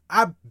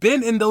 I've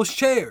been in those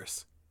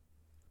chairs.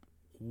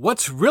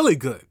 What's really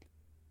good?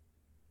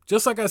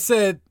 Just like I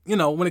said,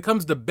 when it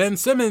comes to Ben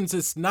Simmons,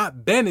 it's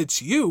not Ben, it's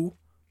you.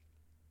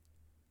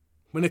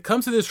 When it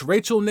comes to this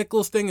Rachel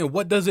Nichols thing and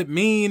what does it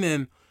mean,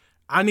 and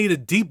I need a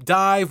deep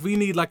dive, we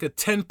need like a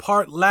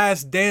 10-part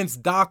Last Dance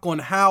doc on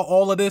how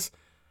all of this,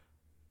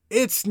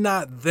 it's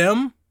not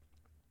them,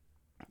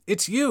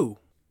 it's you.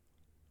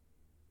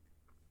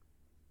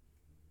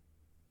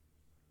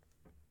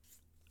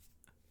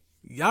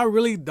 Y'all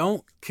really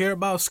don't care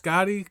about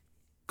Scottie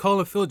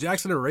calling Phil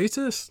Jackson a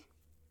racist?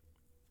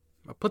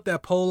 I put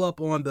that poll up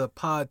on the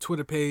pod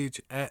Twitter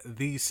page at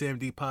the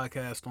CMD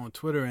Podcast on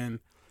Twitter, and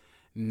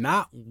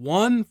not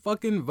one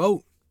fucking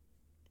vote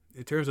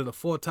in terms of the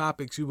 4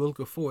 topics you were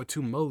looking forward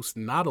to most.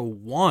 Not a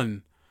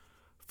one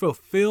for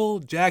Phil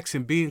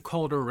Jackson being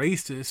called a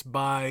racist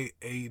by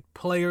a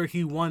player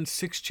he won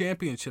 6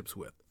 championships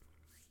with.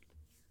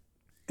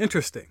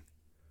 Interesting.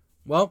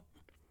 Well,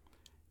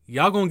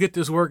 y'all gonna get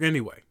this work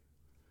anyway.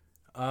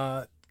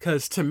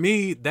 Because to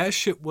me, that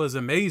shit was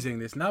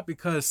amazing. It's not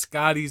because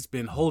Scottie's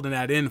been holding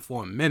that in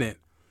for a minute.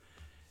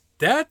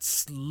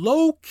 That's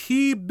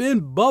low-key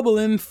been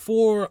bubbling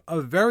for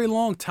a very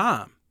long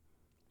time.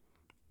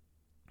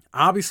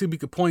 Obviously, we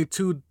could point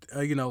to,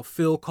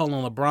 Phil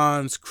calling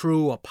LeBron's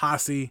crew a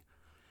posse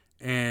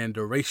and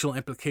the racial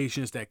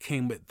implications that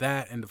came with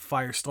that and the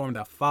firestorm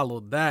that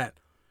followed that.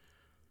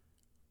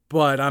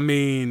 But,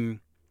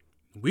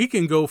 we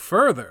can go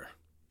further.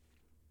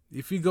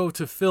 If you go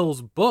to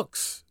Phil's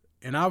books,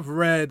 and I've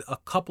read a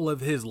couple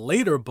of his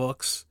later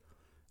books,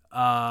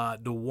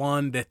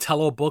 the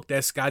Tello book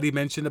that Scottie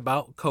mentioned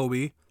about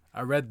Kobe,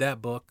 I read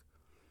that book.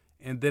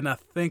 And then I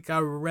think I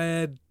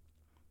read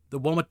the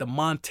one with the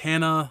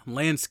Montana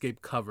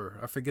landscape cover.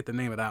 I forget the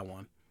name of that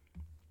one.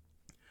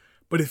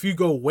 But if you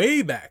go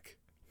way back,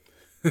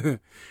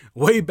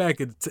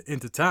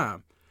 into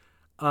time,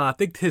 I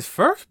think his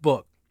first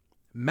book,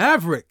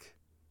 Maverick,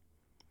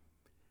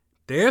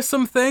 there's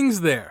some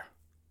things there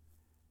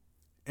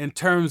in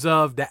terms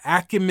of the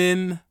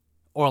acumen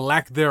or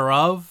lack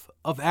thereof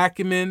of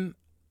acumen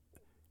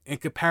in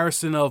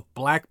comparison of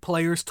black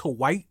players to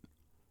white.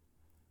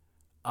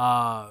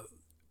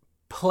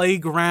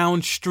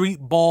 Playground street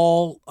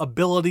ball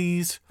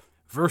abilities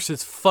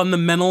versus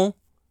fundamental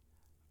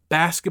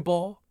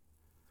basketball.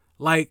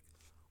 Like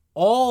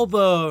all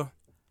the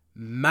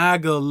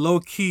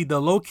low-key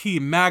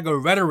MAGA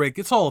rhetoric,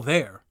 it's all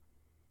there.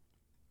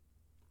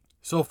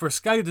 So for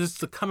Scottie just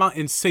to come out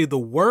and say the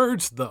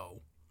words though,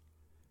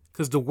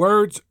 because the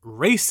words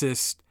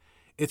racist,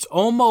 it's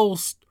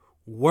almost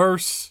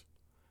worse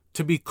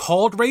to be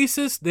called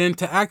racist than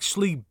to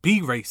actually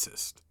be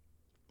racist.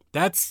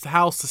 That's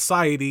how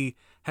society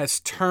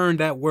has turned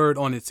that word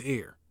on its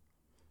ear.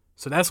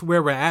 So that's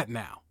where we're at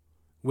now,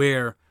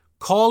 where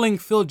calling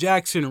Phil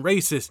Jackson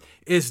racist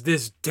is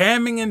this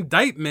damning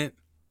indictment,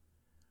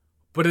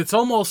 but it's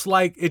almost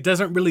like it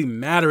doesn't really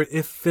matter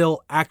if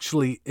Phil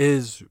actually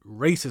is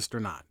racist or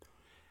not.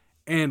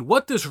 And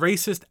what does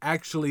racist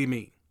actually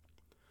mean?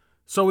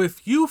 So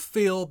if you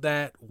feel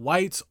that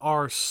whites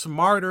are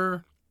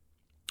smarter,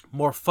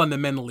 more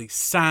fundamentally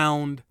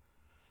sound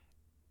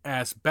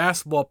as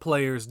basketball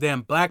players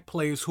than black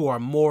players who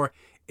are more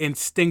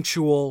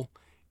instinctual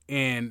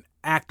and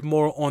act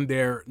more on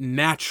their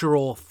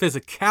natural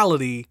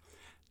physicality,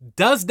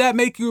 does that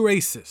make you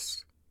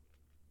racist?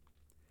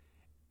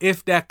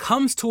 If that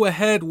comes to a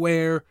head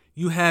where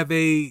you have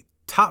a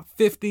top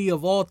 50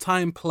 of all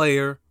time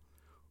player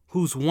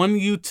who's won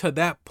you to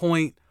that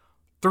point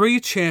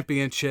 3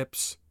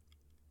 championships,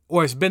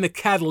 or has been a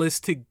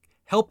catalyst to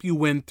help you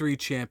win 3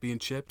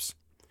 championships,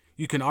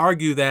 you can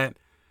argue that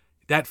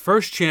that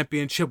first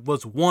championship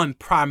was won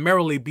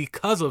primarily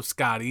because of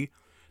Scottie,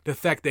 the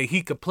fact that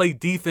he could play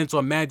defense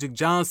on Magic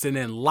Johnson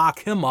and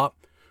lock him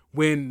up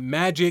when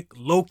Magic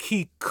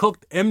low-key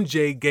cooked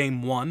MJ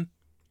game 1.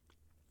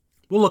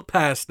 We'll look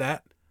past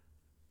that.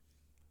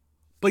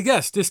 But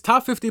yes, this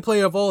top 50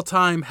 player of all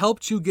time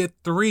helped you get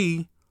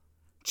 3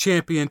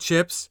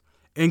 championships,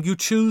 and you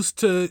choose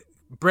to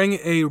bring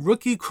a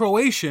rookie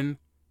Croatian,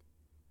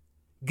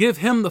 give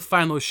him the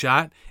final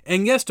shot,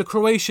 and yes, the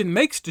Croatian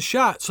makes the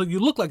shot, so you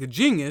look like a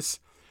genius,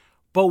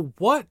 but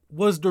what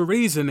was the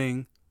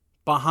reasoning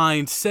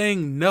behind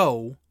saying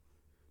no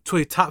to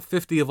a top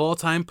 50 of all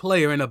time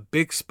player in a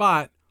big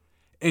spot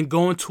and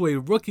going to a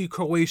rookie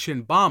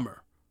Croatian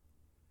bomber?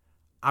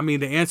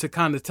 The answer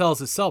kind of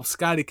tells itself.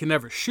 Scottie can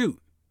never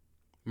shoot,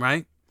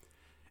 right?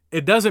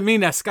 It doesn't mean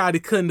that Scottie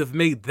couldn't have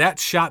made that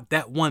shot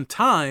that one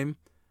time,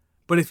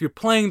 but if you're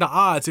playing the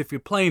odds, if you're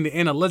playing the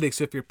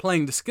analytics, if you're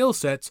playing the skill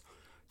sets,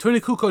 Tony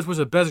Kukoc was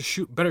a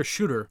better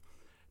shooter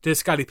than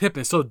Scottie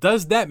Pippen. So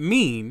does that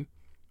mean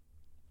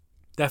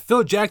that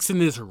Phil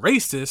Jackson is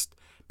racist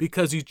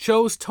because he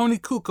chose Tony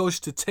Kukoc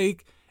to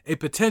take a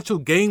potential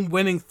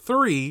game-winning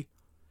three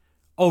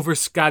over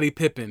Scottie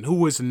Pippen, who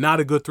was not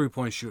a good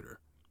three-point shooter,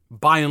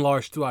 by and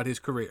large, throughout his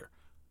career?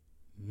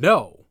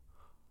 No.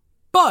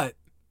 But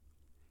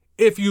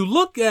if you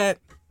look at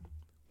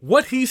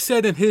what he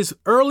said in his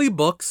early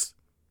books,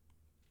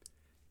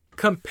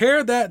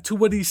 compare that to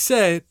what he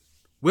said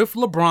with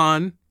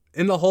LeBron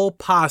and the whole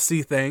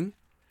posse thing,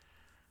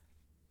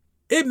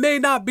 it may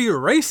not be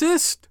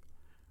racist,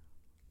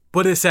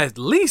 but it's at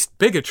least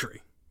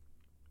bigotry.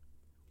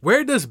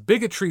 Where does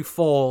bigotry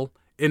fall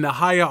in the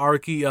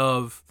hierarchy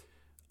of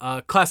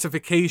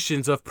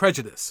classifications of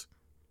prejudice?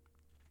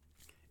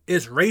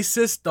 Is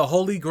racist the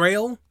holy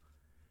grail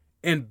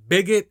and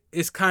bigot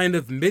is kind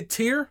of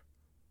mid-tier?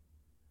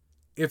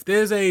 If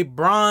there's a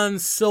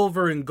bronze,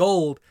 silver, and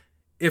gold,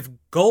 if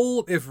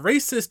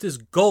racist is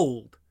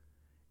gold,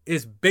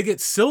 is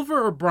bigot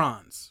silver or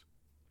bronze?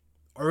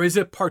 Or is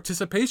it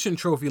participation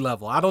trophy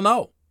level? I don't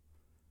know.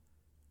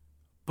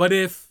 But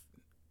if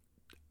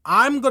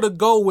I'm going to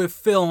go with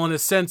Phil in a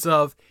sense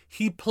of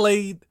he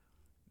played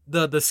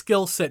the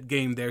skill set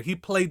game there. He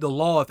played the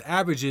law of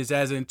averages,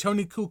 as in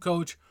Tony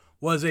Kukoc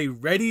was a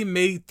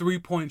ready-made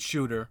three-point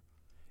shooter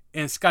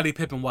and Scottie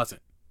Pippen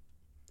wasn't.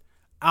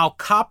 I'll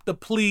cop the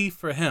plea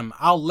for him.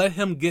 I'll let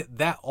him get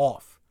that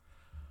off.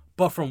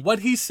 But from what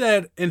he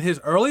said in his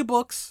early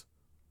books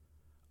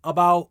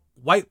about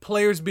white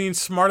players being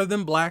smarter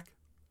than black,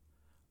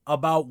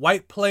 about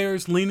white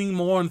players leaning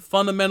more on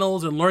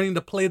fundamentals and learning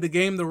to play the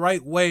game the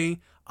right way,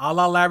 a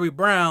la Larry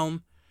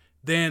Brown,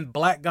 than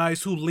black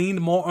guys who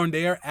leaned more on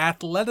their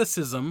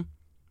athleticism,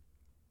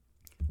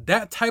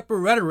 that type of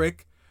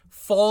rhetoric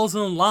falls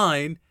in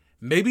line,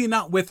 maybe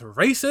not with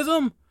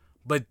racism,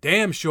 but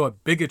damn sure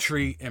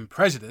bigotry and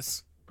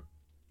prejudice.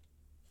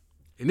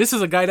 And this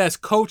is a guy that's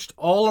coached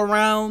all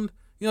around,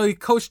 he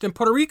coached in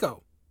Puerto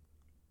Rico.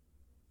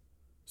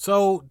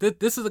 So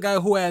this is a guy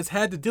who has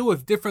had to deal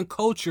with different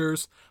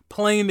cultures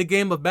playing the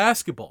game of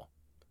basketball.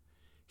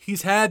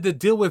 He's had to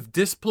deal with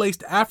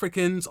displaced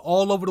Africans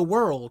all over the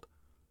world.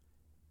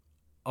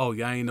 Oh,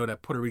 yeah, I didn't know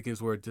that Puerto Ricans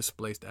were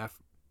displaced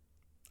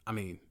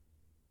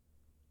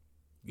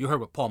you heard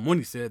what Paul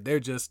Mooney said. They're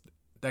just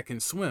that can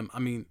swim.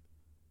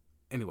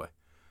 Anyway.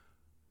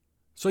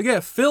 So, yeah,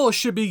 Phil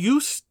should be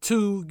used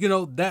to,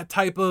 that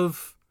type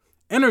of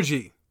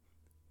energy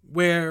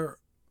where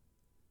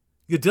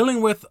you're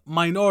dealing with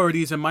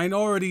minorities, and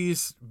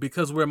minorities,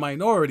 because we're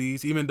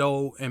minorities, even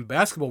though in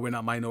basketball we're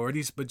not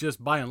minorities, but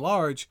just by and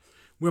large,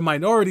 we're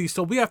minorities.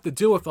 So we have to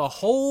deal with a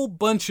whole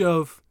bunch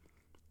of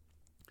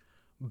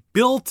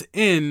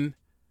built-in,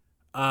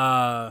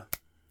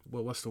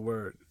 what's the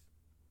word?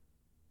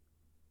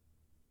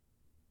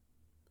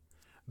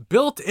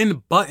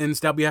 Built-in buttons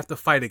that we have to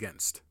fight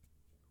against,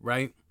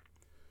 right?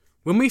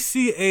 When we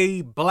see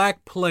a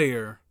black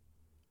player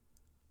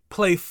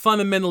play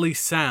fundamentally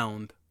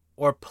sound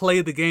or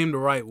play the game the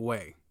right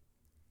way,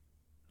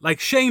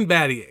 like Shane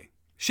Battier.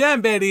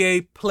 Shane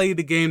Battier played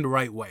the game the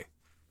right way.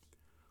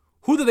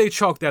 Who do they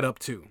chalk that up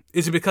to?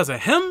 Is it because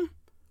of him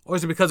or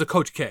is it because of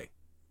Coach K?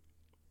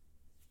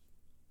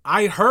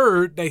 I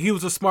heard that he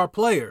was a smart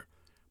player,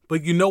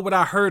 but you know what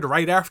I heard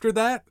right after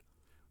that?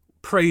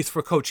 Praise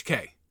for Coach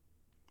K.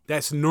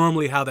 That's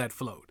normally how that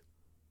flowed.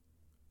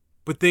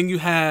 But then you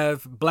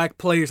have black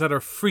players that are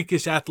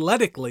freakish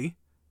athletically,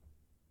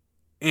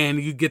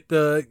 and you get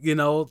the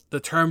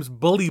terms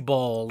bully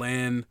ball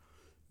and,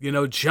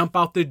 jump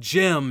out the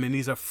gym, and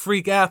he's a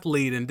freak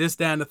athlete and this,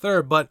 that, and the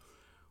third. But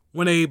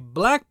when a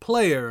black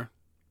player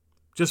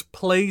just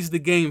plays the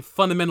game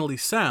fundamentally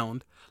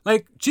sound,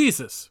 like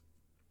Jesus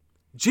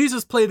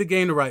played the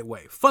game the right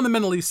way,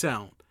 fundamentally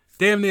sound,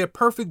 damn near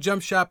perfect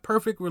jump shot,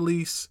 perfect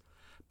release,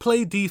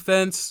 play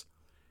defense,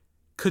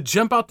 could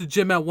jump out the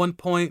gym at one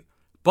point,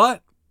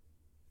 but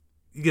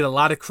you get a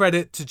lot of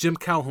credit to Jim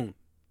Calhoun.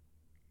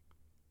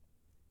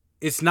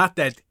 It's not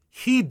that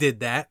he did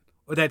that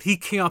or that he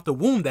came out the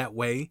womb that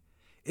way.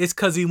 It's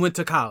because he went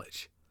to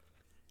college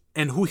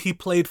and who he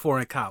played for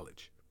in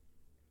college.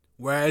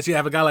 Whereas you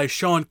have a guy like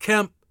Sean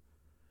Kemp,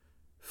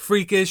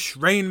 freakish,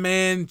 Rain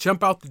Man,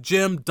 jump out the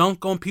gym,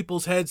 dunk on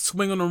people's heads,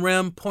 swing on the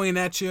rim, point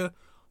at you,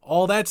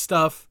 all that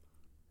stuff.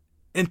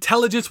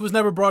 Intelligence was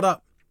never brought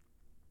up.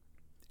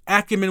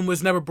 Acumen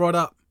was never brought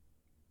up.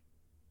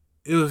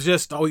 It was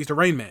just, he's the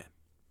Rain Man.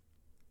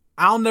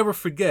 I'll never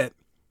forget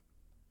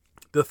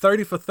the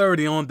 30 for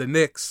 30 on the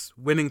Knicks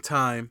winning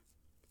time.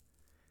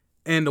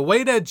 And the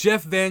way that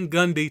Jeff Van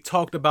Gundy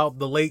talked about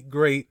the late,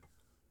 great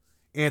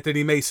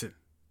Anthony Mason.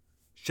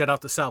 Shout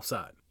out to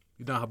Southside.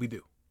 You know how we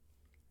do.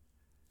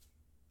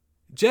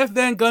 Jeff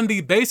Van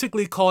Gundy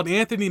basically called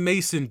Anthony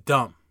Mason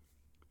dumb.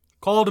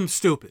 Called him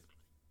stupid.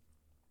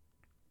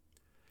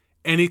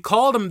 And he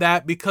called him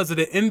that because of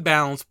the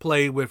inbounds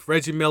play with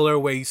Reggie Miller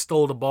where he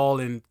stole the ball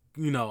and,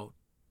 he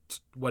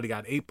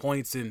got 8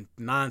 points in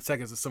 9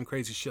 seconds or some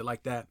crazy shit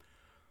like that.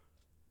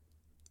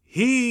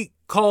 He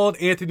called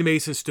Anthony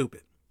Mason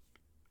stupid.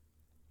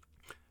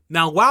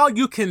 Now, while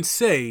you can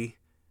say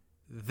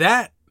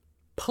that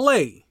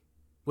play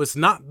was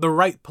not the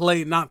right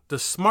play, not the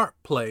smart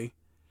play,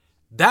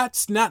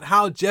 that's not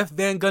how Jeff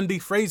Van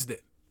Gundy phrased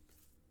it.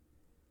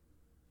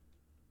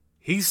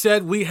 He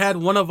said we had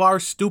one of our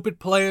stupid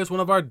players,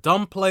 one of our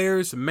dumb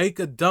players make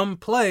a dumb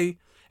play.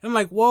 And I'm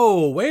like,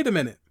 whoa, wait a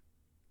minute.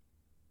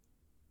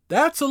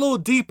 That's a little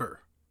deeper.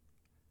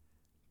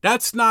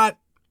 That's not,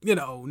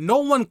 no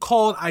one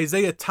called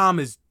Isaiah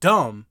Thomas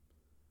dumb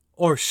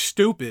or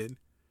stupid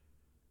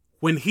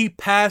when he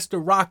passed the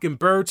rock and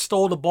Bird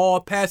stole the ball,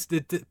 passed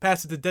it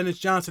to Dennis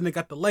Johnson and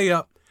got the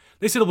layup.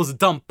 They said it was a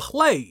dumb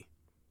play.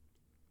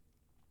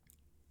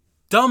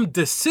 Dumb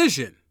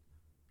decision.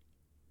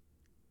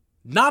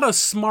 Not a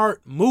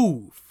smart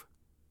move.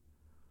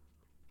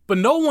 But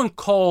no one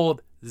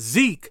called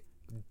Zeke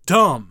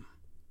dumb,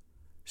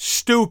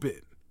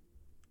 stupid.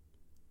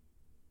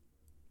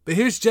 But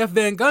here's Jeff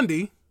Van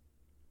Gundy,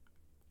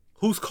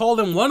 who's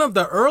calling one of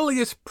the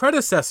earliest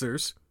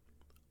predecessors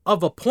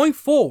of a point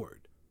forward.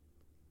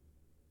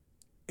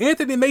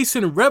 Anthony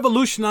Mason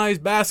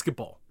revolutionized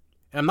basketball.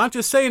 And I'm not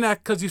just saying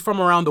that because he's from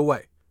around the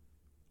way.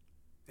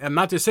 And I'm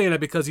not just saying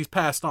that because he's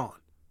passed on.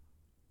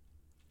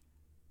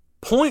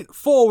 Point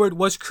forward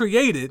was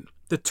created,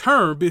 the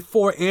term,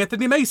 before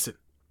Anthony Mason.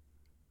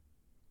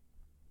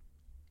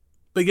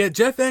 But yet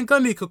Jeff Van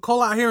Gundy could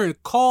call out here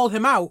and call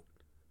him out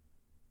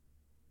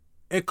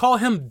and call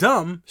him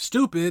dumb,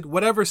 stupid,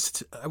 whatever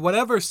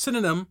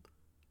synonym,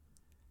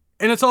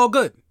 and it's all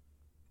good.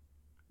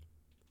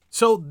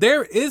 So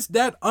there is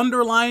that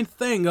underlying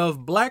thing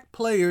of black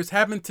players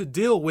having to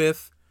deal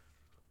with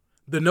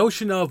the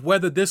notion of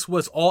whether this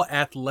was all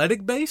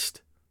athletic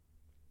based,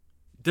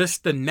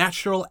 just the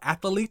natural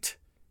athlete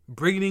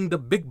breeding the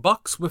big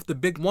bucks with the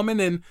big woman,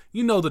 and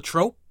the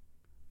trope.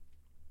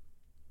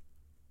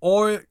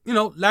 Or,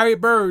 Larry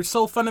Bird,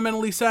 so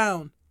fundamentally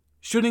sound,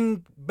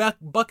 shooting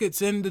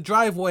buckets in the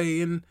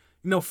driveway and,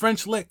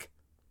 French lick.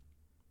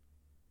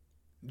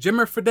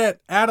 Jimmer Fredette,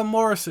 Adam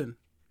Morrison,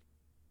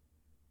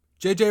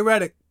 J.J.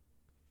 Redick,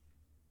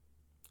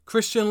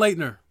 Christian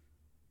Laettner.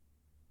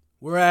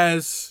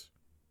 Whereas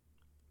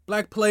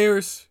black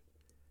players,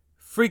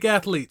 freak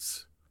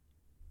athletes.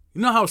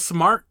 You know how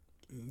smart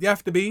you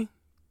have to be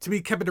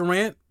Kevin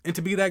Durant and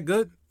to be that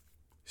good?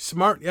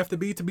 Smart you have to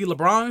be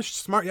LeBron.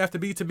 Smart you have to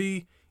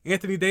be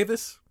Anthony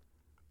Davis.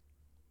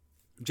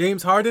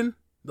 James Harden.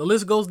 The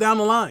list goes down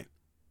the line.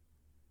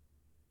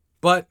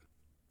 But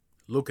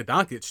Luka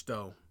Doncic,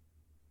 though.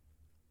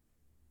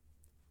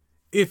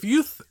 If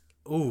you...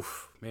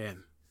 Oof,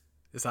 man.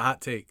 It's a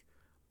hot take.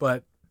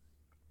 But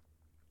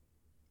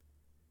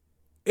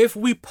if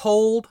we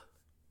polled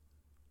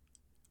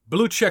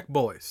blue check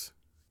boys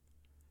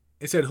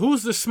and said,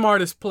 who's the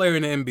smartest player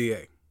in the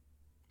NBA?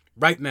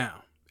 Right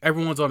now.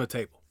 Everyone's on the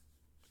table.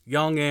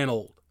 Young and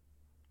old.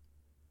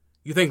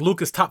 You think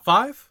Luka's top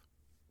 5?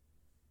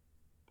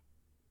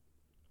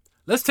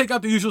 Let's take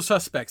out the usual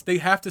suspects. They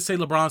have to say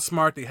LeBron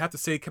smart. They have to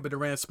say Kevin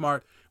Durant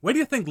smart. Where do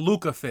you think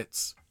Luka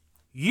fits?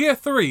 Year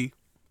 3,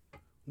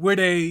 with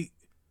a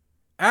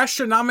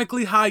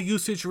astronomically high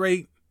usage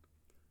rate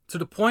to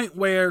the point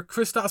where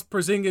Kristaps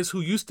Porzingis,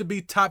 who used to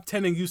be top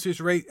 10 in usage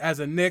rate as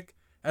a Knick,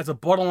 as a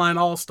borderline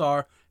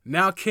all-star,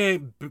 now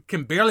can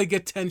barely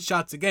get 10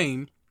 shots a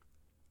game.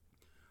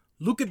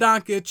 Luka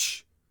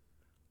Doncic,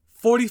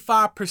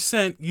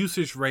 45%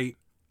 usage rate.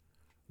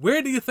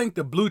 Where do you think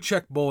the blue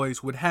check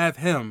boys would have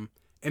him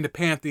in the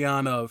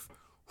pantheon of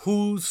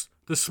who's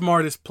the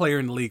smartest player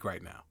in the league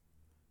right now?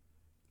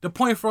 The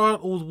point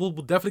forward will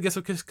definitely get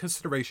some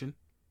consideration.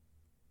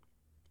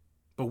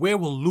 But where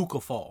will Luka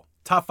fall?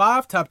 Top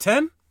 5? Top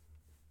 10?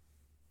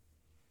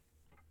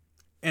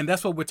 And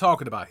that's what we're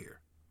talking about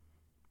here.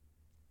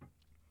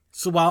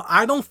 So while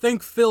I don't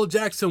think Phil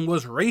Jackson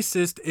was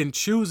racist in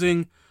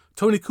choosing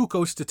Tony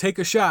Kukoc to take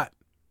a shot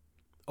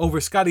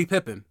over Scottie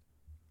Pippen,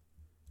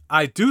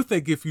 I do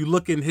think if you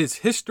look in his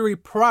history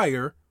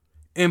prior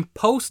and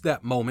post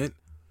that moment,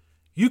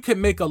 you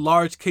can make a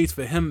large case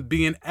for him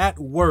being at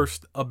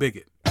worst a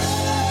bigot.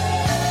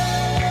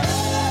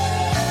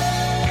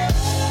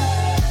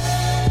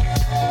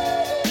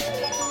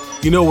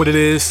 You know what it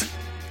is.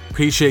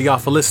 Appreciate y'all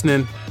for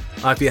listening.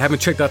 If you haven't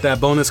checked out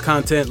that bonus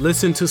content,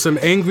 listen to some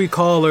angry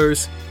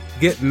callers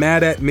get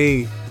mad at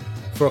me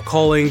for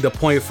calling the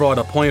point fraud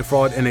a point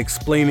fraud and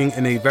explaining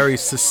in a very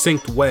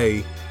succinct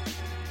way.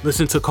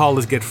 Listen to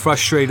callers get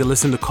frustrated.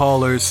 Listen to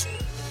callers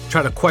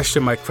try to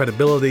question my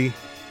credibility.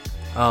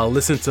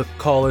 Listen to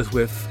callers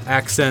with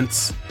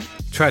accents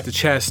try to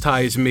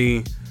chastise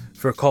me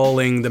for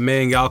calling the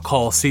man y'all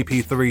call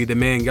CP3, the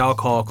man y'all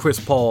call Chris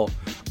Paul,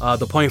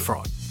 the point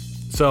fraud.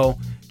 So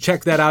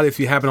check that out if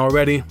you haven't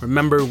already.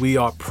 Remember, we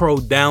are pro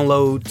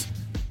downloads,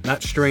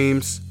 not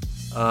streams.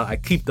 I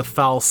keep the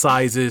file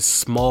sizes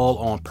small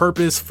on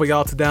purpose for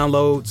y'all to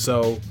download,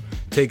 so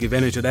take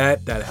advantage of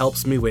that. That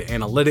helps me with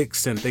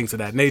analytics and things of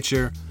that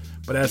nature.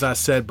 But as I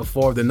said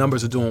before, the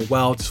numbers are doing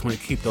well. Just want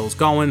to keep those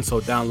going,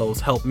 so downloads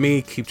help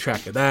me keep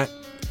track of that.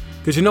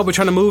 Because we're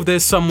trying to move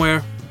this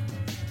somewhere.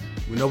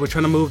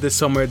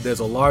 There's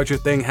a larger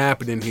thing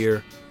happening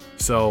here.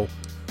 So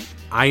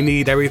I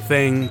need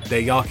everything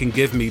that y'all can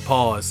give me,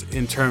 pause,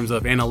 in terms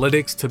of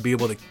analytics to be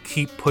able to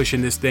keep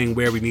pushing this thing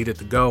where we need it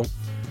to go,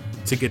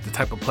 to get the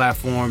type of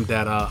platform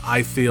that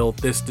I feel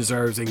this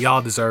deserves and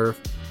y'all deserve.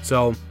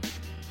 So,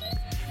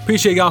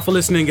 appreciate y'all for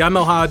listening. Y'all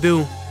know how I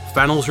do.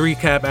 Finals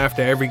recap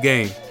after every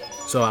game.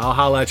 So, I'll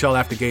holler at y'all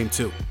after game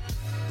 2.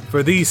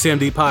 For the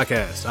CMD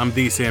Podcast, I'm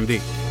the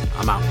CMD.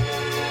 I'm out.